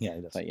now. Yeah,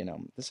 he does. But,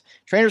 this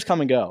trainers come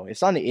and go.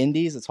 It's on the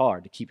indies. It's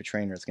hard to keep a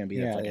trainer. It's going to be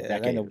there for like a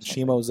decade. I know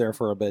Shimo's there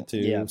for a bit too.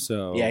 Yeah.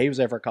 So yeah, he was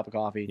there for a cup of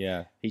coffee.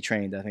 Yeah. He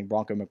trained, I think,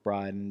 Bronco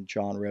McBride and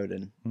John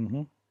Roden.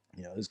 Mm-hmm.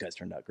 Those guys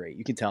turned out great.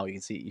 You can tell,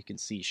 you can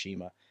see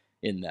Shima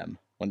in them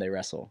when they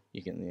wrestle.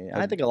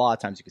 I think a lot of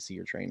times you can see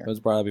your trainer. It was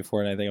brought up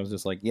before, and I think it was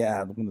just like,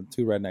 yeah, when the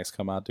two rednecks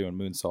come out doing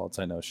moonsaults,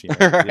 I know Shima.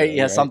 Right?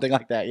 Yeah, right? Something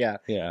like that. Yeah.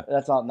 Yeah.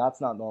 That's not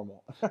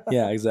normal.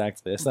 Yeah,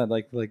 exactly. It's not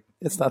like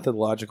it's not the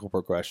logical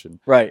progression.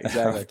 Right.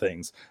 Exactly. Of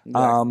things.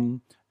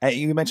 Exactly.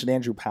 You mentioned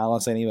Andrew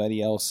Palace.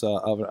 Anybody else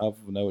of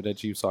note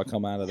that you saw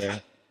come out of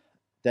there?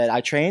 That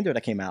I trained or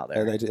that came out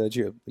there?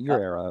 Your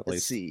era, at least.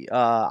 Let's see.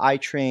 I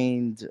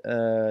trained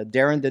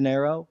Darren De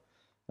Niro,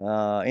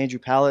 Andrew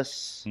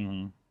Palace,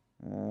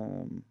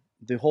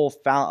 the whole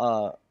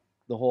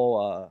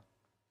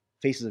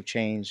Faces of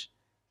Change.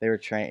 They were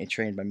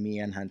trained by me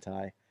and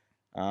Hentai.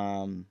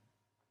 I'm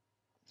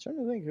trying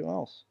to think who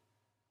else.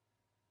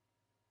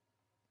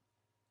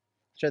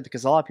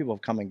 Because a lot of people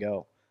have come and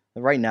go.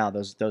 And right now,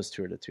 those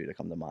two are the two that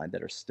come to mind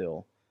that are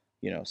still,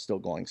 still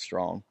going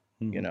strong.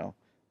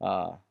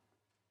 Mm-hmm.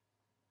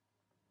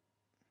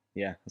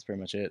 Yeah, that's pretty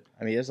much it.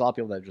 I mean, there's a lot of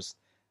people that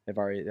they've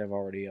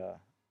already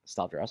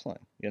stopped wrestling.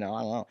 I don't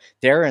know.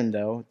 Darren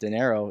though, De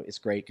Niro is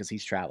great because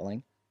he's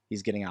traveling.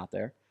 He's getting out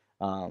there.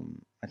 I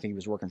think he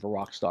was working for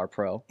Rockstar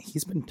Pro.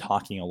 He's been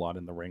talking a lot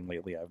in the ring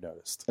lately, I've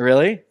noticed.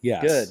 Really?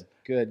 Yes.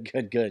 Good.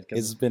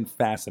 It's been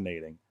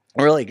fascinating.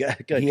 Really good.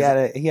 He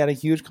had a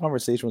huge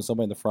conversation with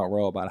somebody in the front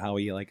row about how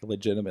he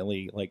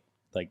legitimately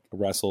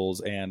wrestles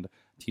and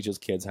teaches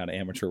kids how to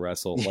amateur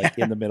wrestle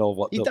in the middle of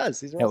what he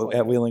does. He's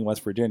at Wheeling,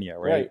 West Virginia,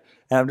 right?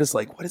 And I'm just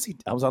like, what is he?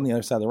 I was on the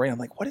other side of the ring. I'm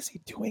like, what is he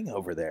doing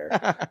over there?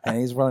 And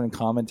he's running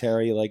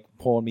commentary,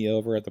 pulling me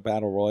over at the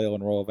Battle Royal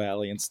in Royal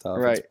Valley and stuff.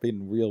 Right. It's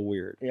been real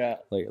weird,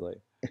 lately.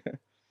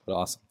 But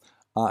awesome.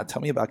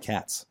 Tell me about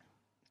Cats.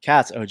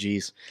 Cats, oh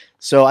geez.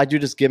 So I do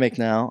this gimmick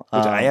now,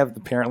 which I have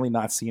apparently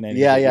not seen any.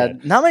 Yeah.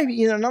 Yet. Not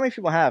many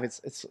people have.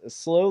 It's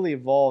slowly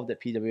evolved at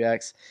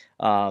PWX,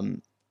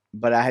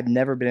 but I had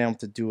never been able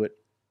to do it,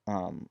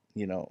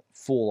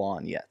 full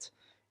on yet.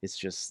 It's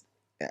just,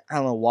 I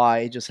don't know why.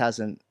 It just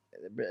hasn't.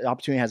 The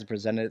opportunity hasn't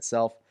presented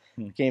itself.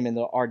 Came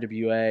into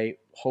RWA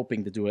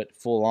hoping to do it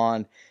full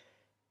on,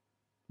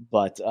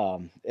 but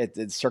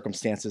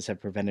circumstances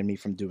have prevented me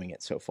from doing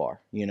it so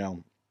far.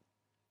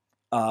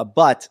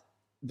 But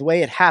the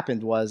way it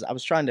happened was I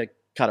was trying to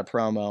cut a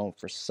promo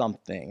for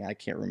something. I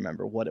can't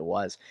remember what it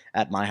was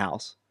at my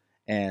house.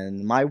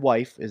 And my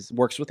wife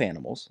works with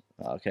animals.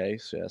 Okay,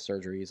 so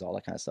surgeries, all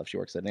that kind of stuff. She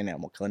works at an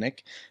animal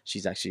clinic.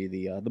 She's actually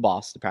the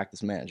boss, the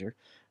practice manager.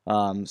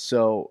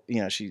 So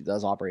she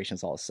does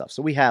operations, all this stuff.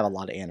 So we have a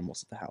lot of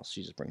animals at the house.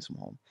 She just brings them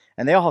home,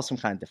 and they all have some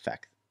kind of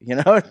defect.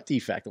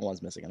 Defect. The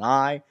one's missing an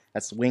eye.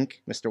 That's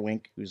Wink, Mr.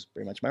 Wink, who's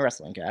pretty much my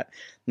wrestling cat.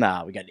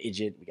 Nah, we got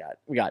Idjit.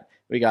 We got.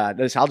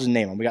 I'll just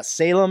name them. We got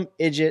Salem,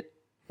 Idjit,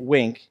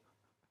 Wink,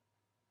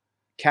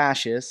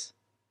 Cassius,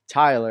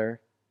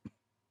 Tyler,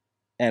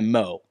 and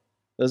Mo.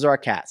 Those are our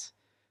cats.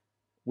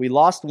 We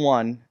lost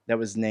one that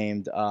was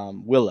named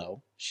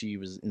Willow. She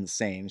was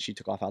insane. She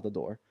took off out the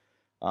door.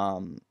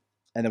 And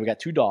then we got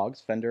two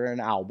dogs, Fender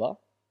and Alba.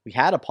 We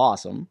had a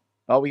possum.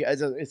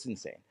 It's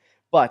insane.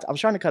 But I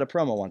was trying to cut a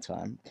promo one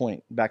time,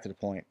 back to the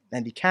point,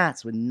 and the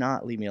cats would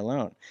not leave me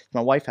alone. My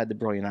wife had the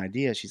brilliant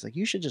idea. She's like,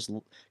 you should just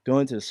go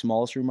into the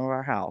smallest room of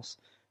our house,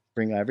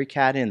 bring every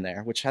cat in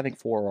there, which I think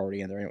 4 are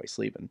already in there anyway,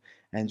 sleeping,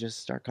 and just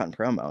start cutting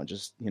promo. And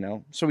just,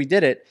 So we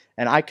did it,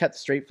 and I cut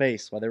straight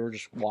face while they were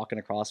just walking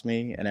across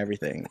me and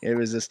everything. It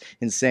was just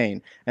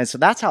insane. And so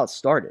that's how it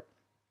started.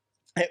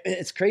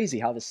 It's crazy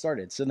how this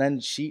started. So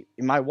then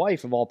my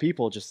wife of all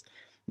people, just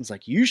was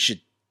like, you should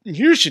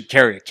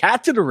carry a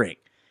cat to the ring.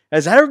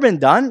 Has that ever been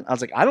done? I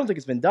was like, I don't think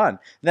it's been done.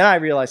 Then I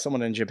realized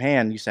someone in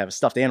Japan used to have a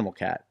stuffed animal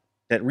cat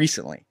that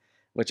recently,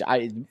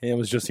 it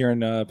was just here in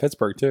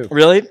Pittsburgh too.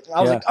 Really?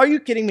 I was like, are you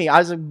kidding me? I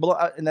was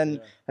like, and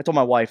then I told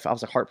my wife, I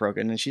was like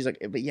heartbroken, and she's like,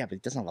 but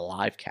it doesn't have a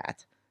live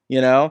cat,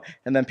 And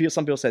then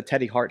some people said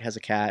Teddy Hart has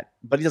a cat,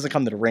 but he doesn't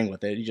come to the ring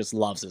with it. He just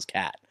loves his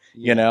cat,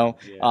 Yeah.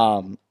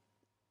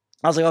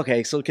 I was like,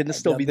 okay, so can this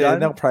still be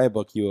done? They'll probably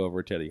book you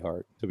over Teddy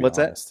Hart, to be honest.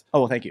 What's that? Oh,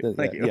 well, thank you.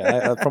 Thank you.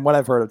 Yeah, from what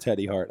I've heard of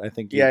Teddy Hart, I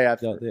think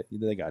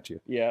they got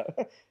you. Yeah.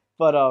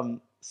 But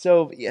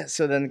so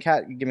then the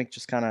cat gimmick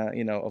just kind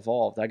of,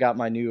 evolved. I got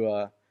my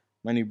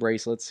new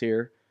bracelets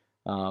here.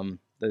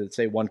 That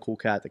say one cool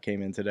cat that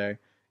came in today.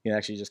 It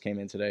actually just came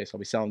in today, so I'll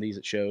be selling these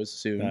at shows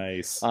soon.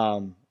 Nice.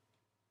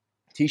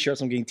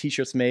 T-shirts, I'm getting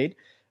T-shirts made.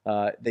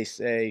 They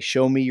say,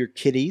 "Show me your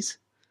kitties,"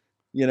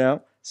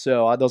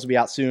 So those will be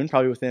out soon,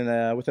 probably within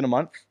a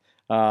month.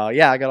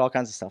 Yeah, I got all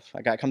kinds of stuff.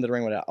 I got come to the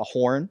ring with a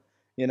horn.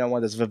 One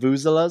of those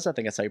vuvuzelas. I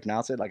think that's how you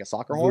pronounce it, like a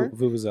soccer horn.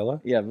 Vuvuzela?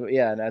 Yeah,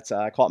 yeah. And that's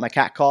I call it my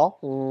cat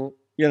call.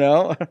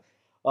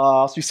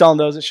 I'll be selling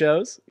those at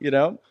shows.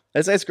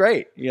 It's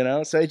great.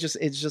 So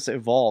it's just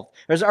evolved.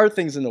 There's other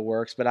things in the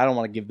works, but I don't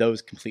want to give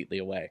those completely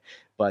away.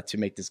 But to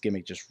make this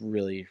gimmick just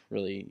really,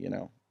 really,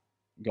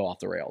 go off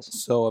the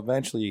rails. So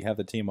eventually you have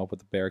to team up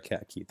with the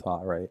Bearcat Keith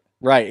Ha, right?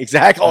 Right,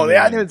 exactly. Oh,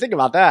 yeah, I didn't even think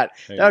about that.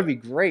 That would be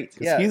great.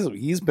 Yeah,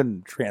 he's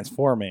been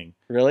transforming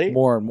really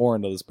more and more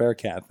into this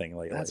Bearcat thing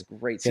lately. That's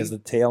great. He has the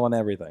tail and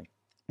everything.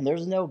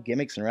 There's no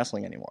gimmicks in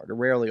wrestling anymore. There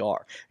rarely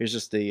are. There's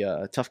just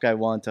the tough guy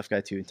 1, tough guy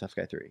 2, and tough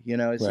guy 3.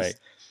 It's right.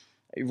 Just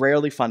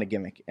rarely find a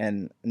gimmick.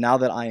 And now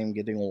that I am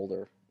getting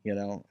older,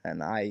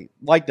 and I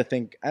like to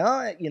think,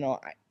 I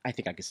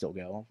think I could still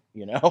go.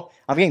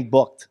 I'm getting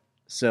booked.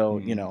 So,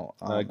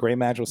 great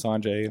match with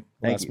Sanjay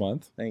last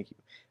month. Thank you.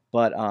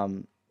 But,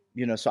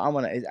 so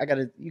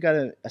you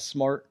gotta,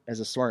 as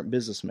a smart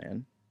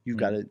businessman, you've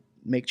got to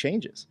make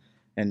changes.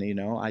 And,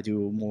 I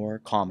do more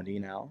comedy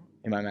now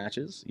in my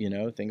matches,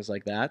 things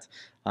like that.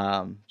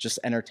 Just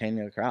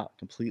entertaining the crowd,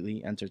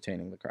 completely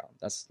entertaining the crowd.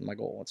 That's my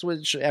goal. That's what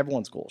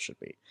everyone's goal should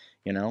be,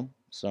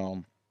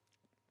 so.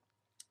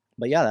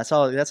 But yeah, that's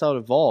how it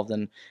evolved,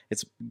 and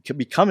it's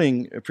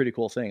becoming a pretty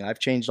cool thing. I've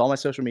changed all my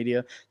social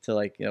media to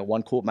my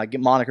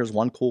moniker's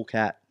One Cool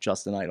Cat,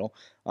 Justin Idol.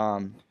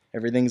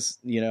 Everything's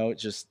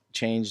just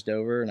changed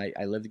over, and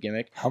I live the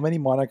gimmick. How many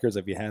monikers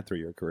have you had through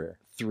your career?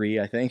 3,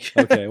 I think.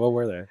 Okay, what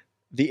were they?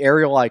 The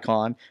aerial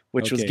icon,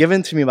 which was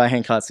given to me by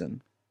Hank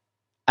Hudson.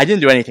 I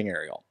didn't do anything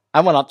aerial. I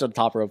went up to the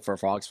top rope for a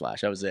frog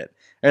splash. That was it.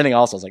 Everything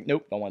else, I was like,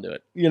 nope, don't want to do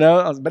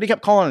it. But he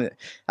kept calling it.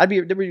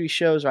 There would be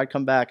shows where I'd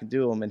come back and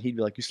do them, and he'd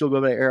be like, "You still go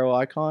by the aerial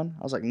icon?"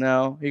 I was like,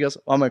 "No." He goes,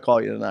 "I'm gonna call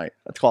you tonight.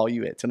 I'll call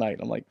you it tonight."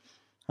 I'm like,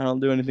 I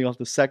don't do anything off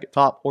the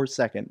top or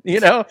second.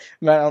 Let's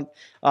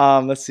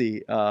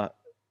see. No,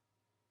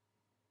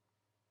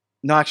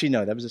 actually,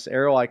 no. That was just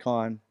aerial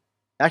icon.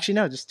 Actually,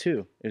 no, just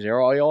 2. There's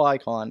aerial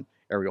icon.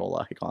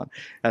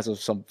 That's what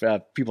some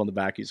people in the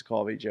back used to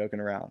call me, joking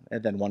around.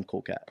 And then One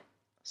Cool Cat.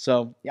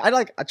 So yeah,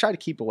 I try to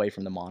keep away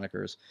from the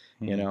monikers,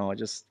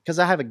 just because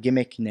I have a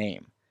gimmick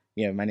name.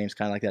 My name's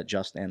kind of like that,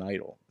 Just an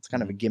Idol. It's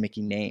kind of a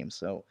gimmicky name,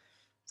 so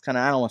it's kind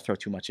of, I don't want to throw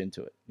too much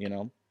into it.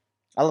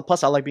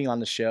 Plus I like being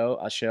on a show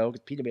because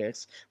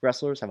PWX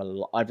wrestlers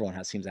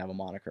everyone seems to have a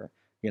moniker.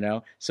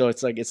 So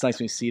it's like it's nice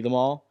when you see them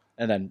all.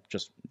 And then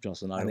just an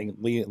Idol. I think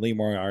Lee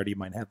Moriarty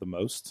might have the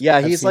most.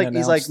 Yeah, he's like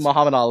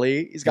Muhammad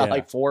Ali. He's got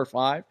like 4 or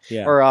 5.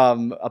 Yeah. Or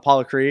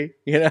Apollo Creed,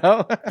 Yeah.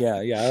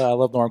 I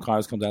love Norm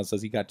Connors comes down and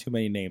says he got too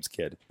many names,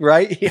 kid.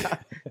 Right? Yeah.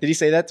 Did he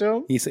say that to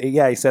him? He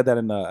said that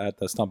at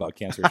the Stump Out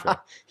Cancer show.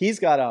 He's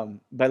got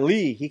but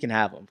Lee, he can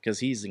have him because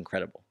he's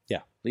incredible.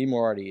 Yeah. Lee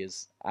Moriarty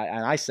is.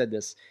 And I said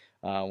this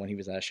when he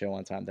was at a show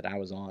one time that I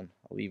was on.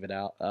 I'll leave it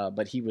out.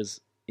 But he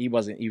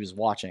wasn't. He was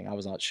watching. I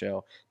was on the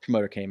show.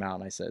 Promoter came out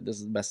and I said, "This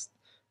is the best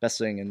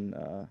thing in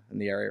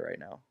the area right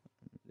now."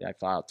 I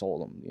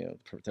told him,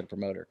 to the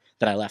promoter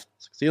that I left.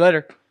 See you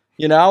later.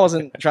 I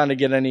wasn't trying to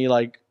get any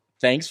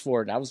thanks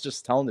for it. I was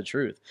just telling the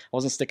truth. I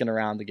wasn't sticking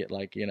around to get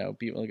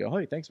people to go,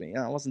 "Hey, thanks me."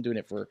 I wasn't doing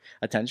it for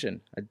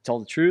attention. I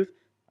told the truth.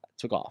 I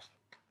took off.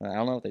 I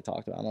don't know what they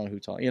talked about. I don't know who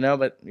talked.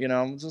 But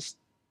just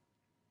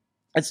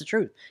it's the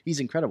truth. He's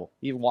incredible.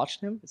 You've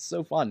watched him. It's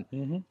so fun.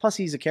 Mm-hmm. Plus,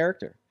 he's a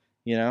character.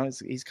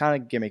 He's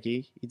kind of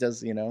gimmicky. He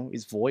does,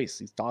 his voice.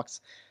 He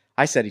talks.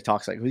 I said he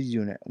talks like, who's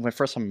doing it? When the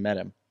first time I met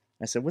him,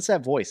 I said, "What's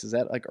that voice? Is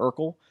that like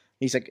Urkel?"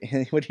 He's like,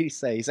 "What did he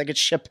say?" He's like, "It's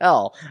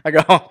Chappelle." I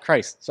go, "Oh,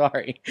 Christ,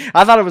 sorry.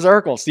 I thought it was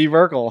Urkel, Steve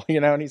Urkel,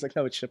 And he's like,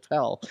 "No, it's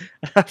Chappelle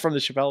from the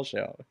Chappelle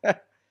show."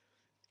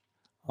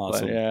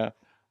 Awesome. But, yeah.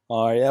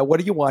 What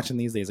are you watching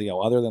these days?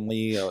 Other than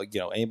Lee,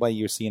 anybody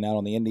you're seeing out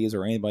on the indies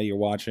or anybody you're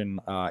watching,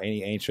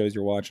 any shows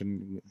you're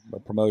watching,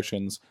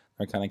 promotions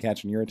are kind of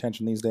catching your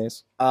attention these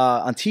days?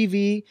 On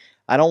TV,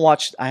 I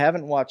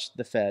haven't watched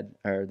the Fed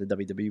or the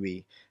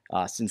WWE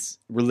since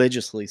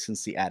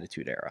the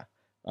Attitude Era.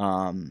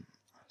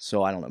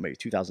 So I don't know, maybe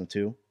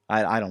 2002.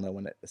 I don't know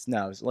when it's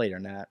later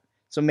than that.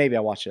 So maybe I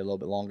watched it a little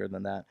bit longer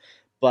than that.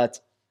 But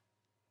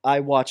I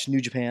watch New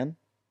Japan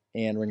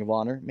and Ring of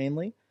Honor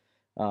mainly.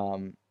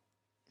 I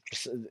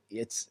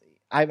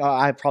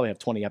probably have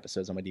 20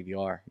 episodes on my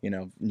DVR,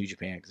 New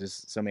Japan, because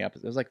there's so many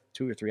episodes. There's like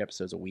 2 or 3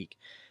 episodes a week.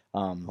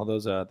 All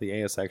those the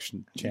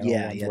ASX channel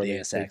yeah, ones yeah, where the they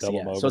ASX, double yeah.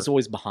 them over. So it's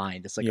always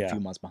behind. It's like a few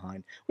months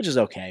behind, which is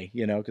okay,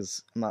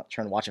 because I'm not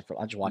trying to watch it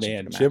I just watch it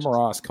for the Jim matches.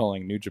 Ross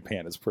calling New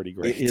Japan is pretty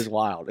great. It is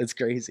wild. It's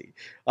crazy.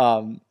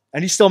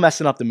 And he's still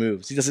messing up the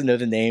moves. He doesn't know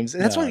the names.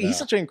 And that's why he's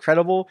such an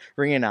incredible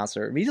ring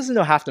announcer. I mean, he doesn't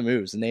know half the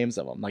moves, the names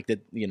of them, like the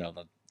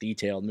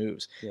detailed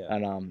moves. Yeah.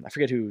 And I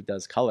forget who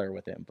does color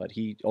with him, but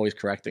he always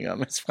correcting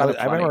them. It's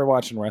I remember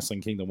watching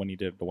Wrestling Kingdom when he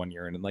did the 1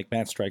 year, and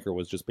Matt Stryker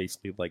was just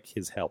basically like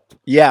his help.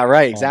 Yeah,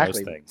 right,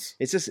 exactly. Things.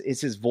 It's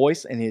his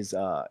voice and his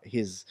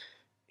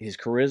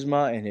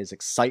charisma and his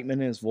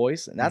excitement in his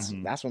voice, and that's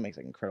what makes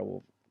it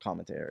incredible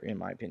commentary, in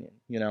my opinion.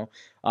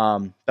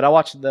 But I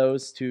watched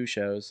those 2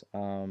 shows.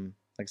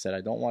 Like I said,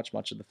 I don't watch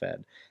much of the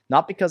Fed.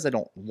 Not because I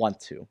don't want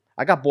to.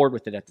 I got bored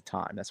with it at the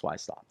time. That's why I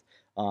stopped.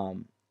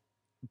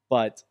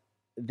 But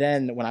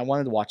then when I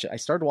wanted to watch it, I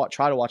started to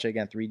try to watch it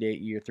again 3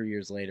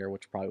 years later,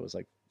 which probably was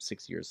like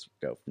 6 years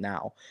ago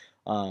now.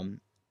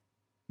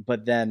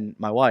 But then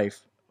my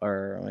wife,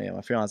 or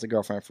my fiance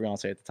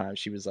at the time,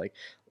 she was like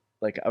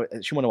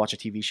she wanted to watch a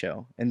TV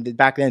show, and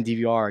back then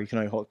DVR you can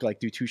only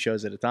like do 2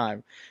 shows at a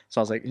time. So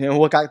I was like,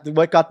 what got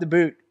the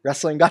boot?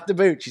 Wrestling got the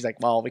boot. She's like,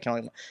 well, we can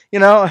only,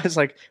 it's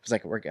like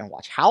we're gonna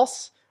watch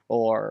House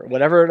or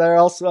whatever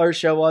else our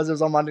show was. It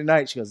was on Monday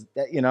night. She goes,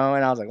 and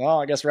I was like,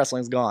 well, I guess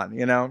wrestling's gone.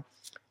 And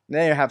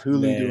then you have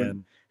Hulu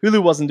doing.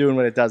 Hulu wasn't doing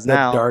what it does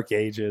now. Dark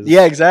ages.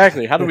 Yeah,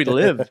 exactly. How did we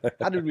live?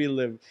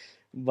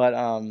 But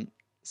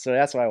so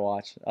that's what I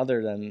watch.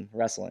 Other than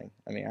wrestling,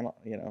 I mean, I don't.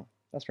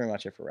 That's pretty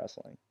much it for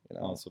wrestling.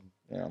 Awesome.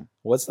 Yeah.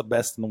 What's the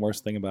best and the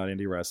worst thing about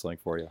indie wrestling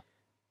for you?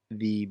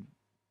 The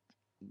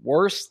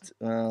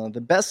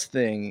best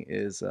thing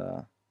is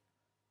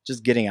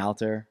just getting out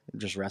there,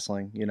 just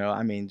wrestling.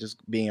 I mean,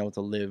 just being able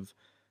to live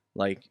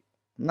like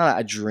not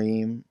a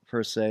dream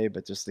per se,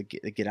 but just to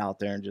get out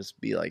there and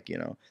just be like,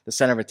 the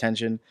center of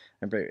attention,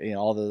 and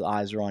all the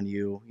eyes are on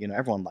you.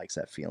 Everyone likes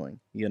that feeling.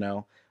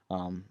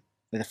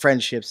 The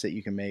friendships that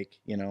you can make.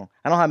 I don't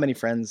have many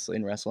friends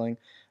in wrestling.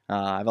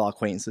 I have a lot of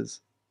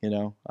acquaintances,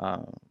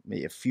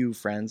 maybe a few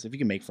friends. If you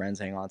can make friends,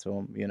 hang on to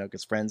them,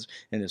 because friends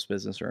in this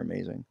business are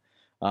amazing.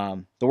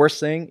 The worst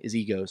thing is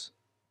egos,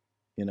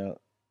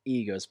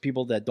 egos.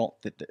 People that don't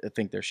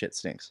think their shit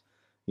stinks,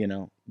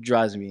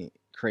 drives me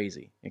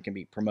crazy. It can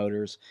be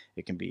promoters,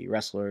 it can be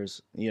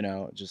wrestlers,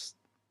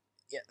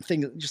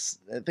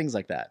 things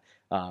like that.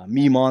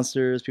 Me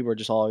monsters. People are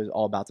just always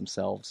all about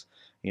themselves,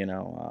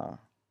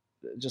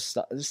 just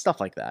stuff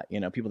like that.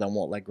 People that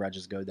won't let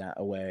grudges go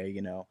away.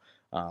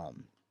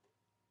 I'm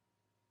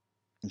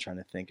trying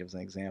to think of an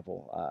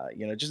example.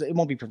 Just it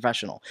won't be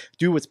professional.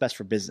 Do what's best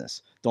for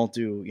business. Don't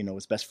do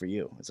what's best for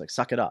you. It's like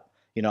suck it up.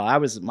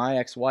 My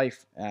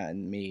ex-wife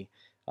and me.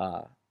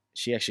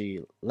 She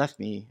actually left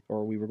me,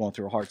 or we were going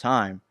through a hard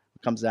time.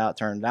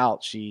 Turned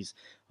out she's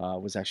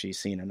was actually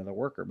seeing another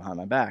worker behind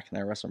my back,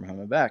 another wrestler behind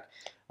my back,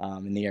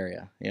 in the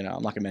area.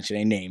 I'm not gonna mention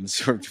any names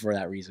for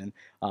that reason.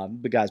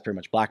 The guy's pretty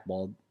much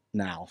blackballed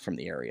now from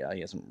the area.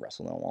 He hasn't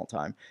wrestled in a long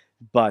time,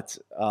 but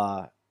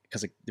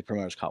because the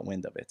promoters caught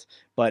wind of it.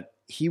 But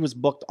he was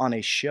booked on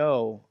a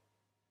show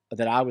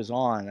that I was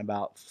on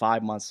about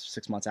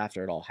 6 months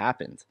after it all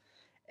happened,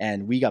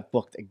 and we got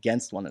booked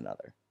against one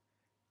another.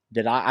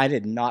 I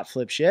did not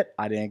flip shit.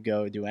 I didn't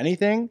go do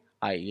anything.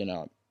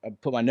 I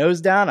put my nose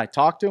down. I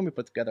talked to him. We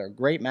put together a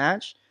great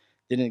match.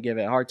 Didn't give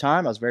it a hard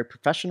time. I was very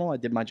professional. I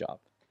did my job.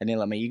 I didn't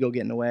let my ego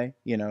get in the way.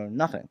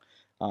 Nothing.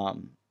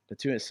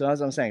 So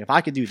as I'm saying, if I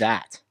could do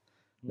that,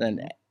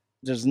 then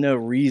there's no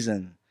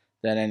reason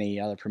that any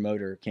other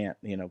promoter can't,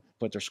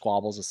 put their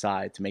squabbles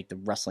aside to make the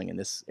wrestling in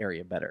this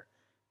area better.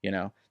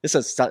 This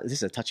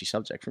is a touchy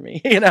subject for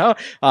me.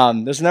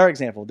 There's another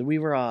example.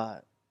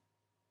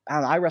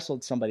 I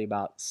wrestled somebody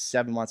about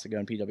 7 months ago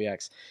in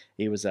PWX.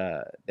 He was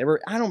I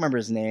don't remember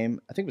his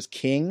name. I think it was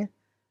King,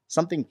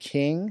 something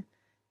King.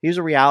 He was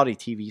a reality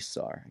TV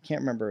star. I can't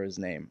remember his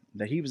name.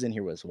 That he was in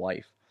here with his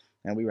wife,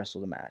 and we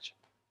wrestled a match.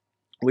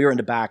 We were in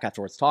the back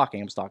afterwards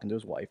talking. I was talking to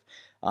his wife,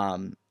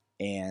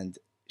 and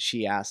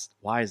she asked,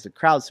 "Why is the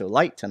crowd so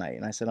light tonight?"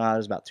 And I said, "Oh,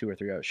 there's about 2 or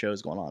 3 other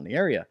shows going on in the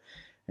area."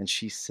 And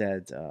she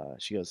said,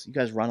 she goes, "You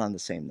guys run on the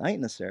same night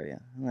in this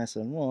area?" And I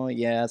said, "Well,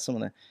 yeah,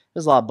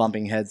 there's a lot of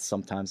bumping heads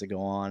sometimes that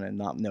go on, and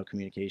not good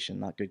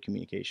communication.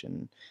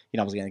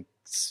 I was going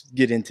to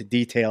get into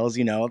details,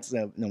 it's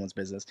no one's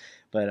business."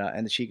 But,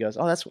 and she goes,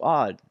 "Oh, that's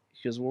odd."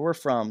 She goes, "Well, we're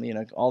from,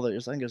 I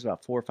think there's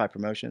about 4 or 5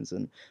 promotions,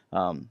 and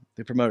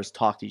the promoters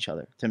talk to each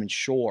other to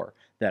ensure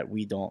that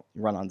we don't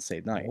run on the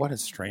same night." What a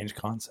strange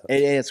concept.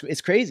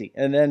 It's crazy.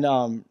 And then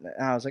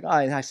I was like,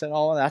 I said,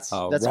 "Oh, that's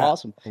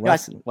awesome."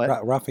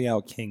 What?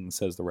 Raphael King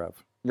says the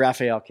Rev.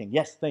 Raphael King.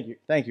 Yes, thank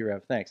you,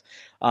 Rev. Thanks.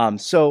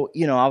 So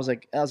I was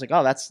like,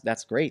 "Oh,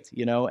 that's great,"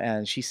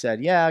 And she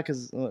said, "Yeah,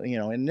 because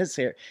in this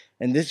area,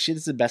 and this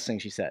is the best thing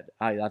she said.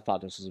 I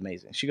thought this was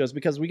amazing." She goes,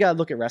 "Because we gotta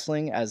look at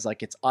wrestling as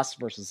like it's us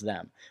versus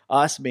them.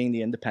 Us being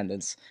the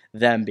independents,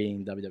 them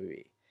being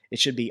WWE. It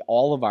should be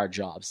all of our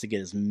jobs to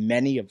get as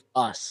many of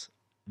us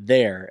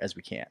there as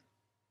we can.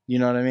 You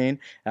know what I mean?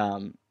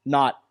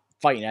 Not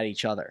fighting at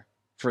each other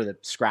for the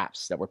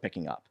scraps that we're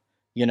picking up."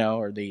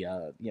 Or the,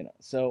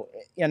 so,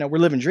 we're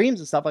living dreams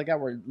and stuff like that.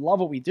 We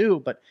love what we do,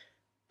 but,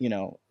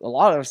 a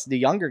lot of us, the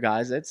younger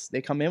guys,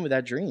 they come in with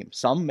that dream.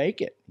 Some make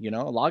it, a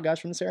lot of guys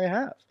from this area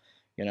have,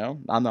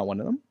 I'm not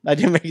one of them. I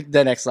didn't make it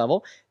the next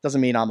level.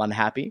 Doesn't mean I'm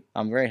unhappy.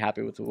 I'm very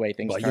happy with the way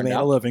things turned out. But you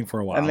made a living for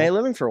a while. I made a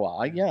living for a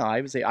while.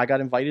 I would say I got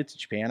invited to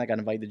Japan. I got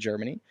invited to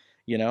Germany.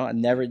 I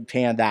never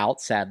panned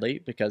out, sadly,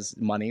 because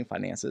money and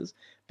finances,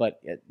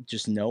 but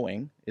just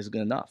knowing is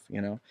good enough,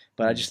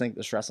 but I just think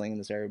this wrestling in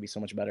this area would be so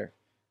much better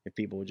if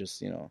people would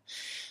just,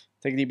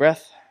 take a deep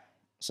breath,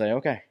 say,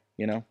 okay,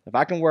 if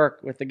I can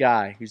work with the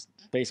guy who's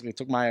basically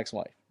took my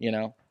ex-wife,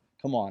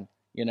 come on,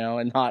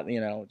 and not,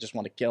 just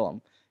want to kill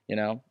him,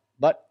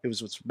 but it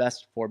was what's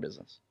best for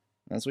business.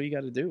 That's what you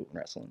got to do in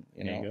wrestling.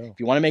 You There know, you go. if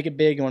you want to make it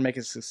big, you want to make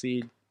it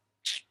succeed.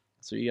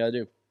 That's what you got to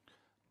do.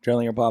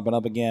 Generally, you're popping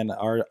up again.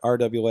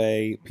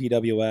 RWA,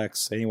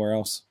 PWX, anywhere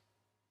else?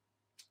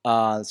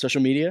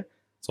 Social media.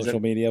 Social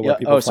media. Where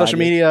people Oh, find social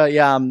you? media.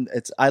 Yeah,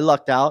 I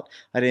lucked out.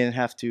 I didn't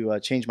have to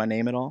change my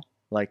name at all.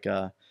 Like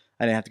I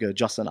didn't have to go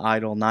Justin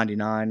Idol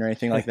 99 or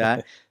anything like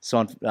that. So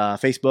on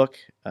Facebook,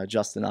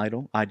 Justin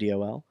Idol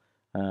IDOL.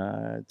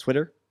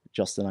 Twitter,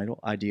 Justin Idol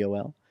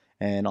IDOL.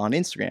 And on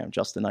Instagram,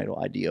 Justin Idol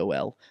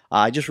IDOL.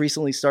 I just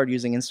recently started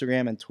using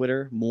Instagram and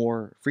Twitter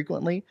more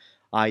frequently.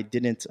 I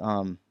didn't.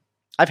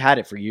 I've had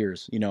it for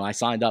years. You know, I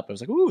signed up. I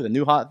was like, ooh, the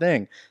new hot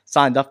thing.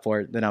 Signed up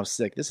for it. Then I was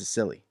sick. This is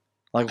silly.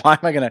 Like, why am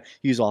I going to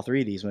use all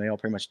three of these when they all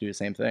pretty much do the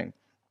same thing?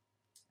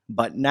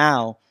 But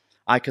now,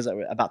 because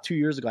about 2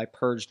 years ago, I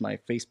purged my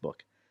Facebook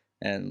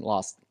and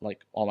lost like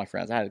all my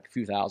friends. I had a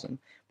few thousand.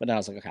 But now I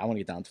was like, okay, I want to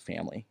get down to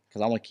family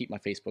because I want to keep my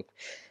Facebook.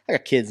 I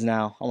got kids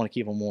now. I want to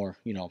keep them more,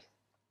 you know.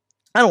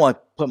 I don't want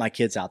to put my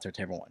kids out there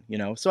to everyone, you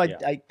know. So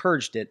I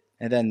purged it,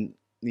 and then,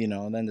 you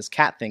know, and then this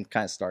cat thing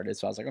kind of started.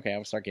 So I was like, okay,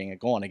 I'll start getting it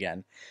going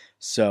again.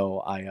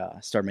 So I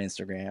started my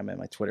Instagram and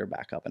my Twitter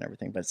back up and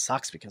everything. But it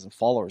sucks because the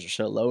followers are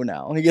so low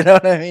now. You know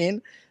what I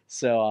mean?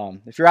 So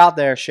if you're out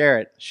there, share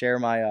it. Share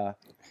my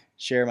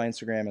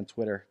Instagram and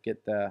Twitter.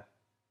 Get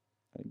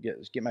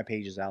my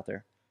pages out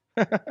there.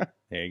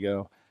 There you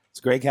go. It's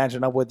great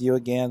catching up with you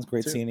again. It's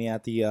great seeing you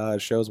at the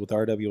shows with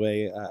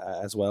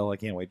RWA as well. I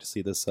can't wait to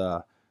see this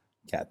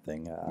cat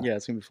thing Yeah,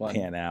 it's gonna be fun.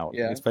 pan out,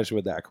 Yeah. especially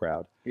with that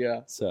crowd.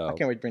 Yeah. So I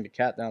can't wait to bring the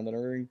cat down to the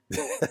ring.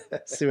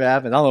 See what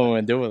happens. I don't know what I'm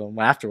gonna do with him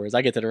afterwards.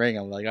 I get to the ring.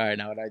 I'm like, all right,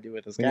 now what do I do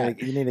with this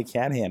cat? you need a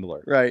cat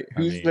handler. Right. I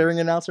Who's mean- the ring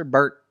announcer?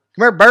 Bert.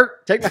 Come here,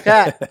 Bert. Take my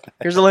cat.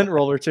 Here's a lint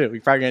roller too.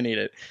 You're probably gonna need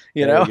it.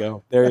 You There know. you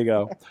go. There you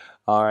go.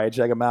 All right,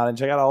 check them out and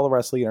check out all the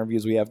wrestling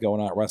interviews we have going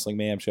on at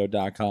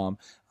WrestlingMayhemShow.com.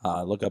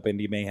 Look up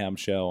Indy Mayhem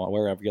Show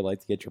wherever you like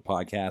to get your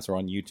podcasts, or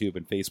on YouTube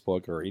and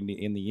Facebook, or in the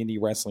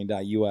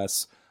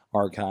IndyWrestling.us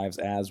archives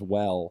as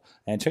well.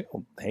 And check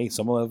out, hey,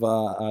 some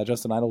of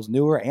Justin Idol's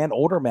newer and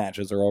older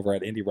matches are over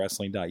at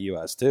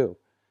IndyWrestling.us too.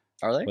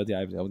 Are they? But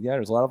yeah,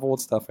 there's a lot of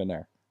old stuff in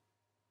there.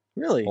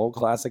 Really? Old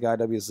classic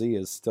IWC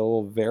is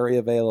still very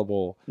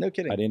available No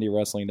kidding. at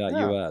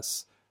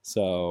IndyWrestling.us.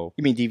 So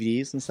You mean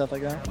DVDs and stuff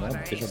like that? no,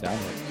 official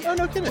download. Oh,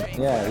 no kidding.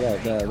 Yeah.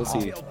 Let's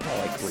see, like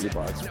 $3,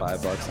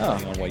 $5,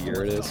 depending on what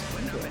year it is. So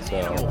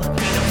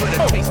For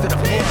the taste of the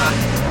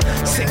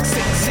blood. Sick,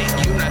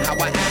 you know how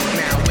I act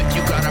now. If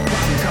you got a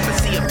problem, come and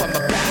see if I'm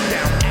a back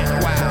down.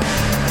 Act wild.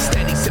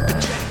 Steady sipping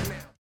Jack now.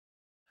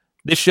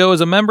 This show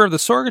is a member of the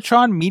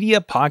Sorgatron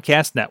Media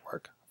Podcast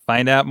Network.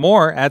 Find out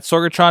more at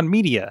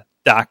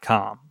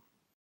sorgatronmedia.com.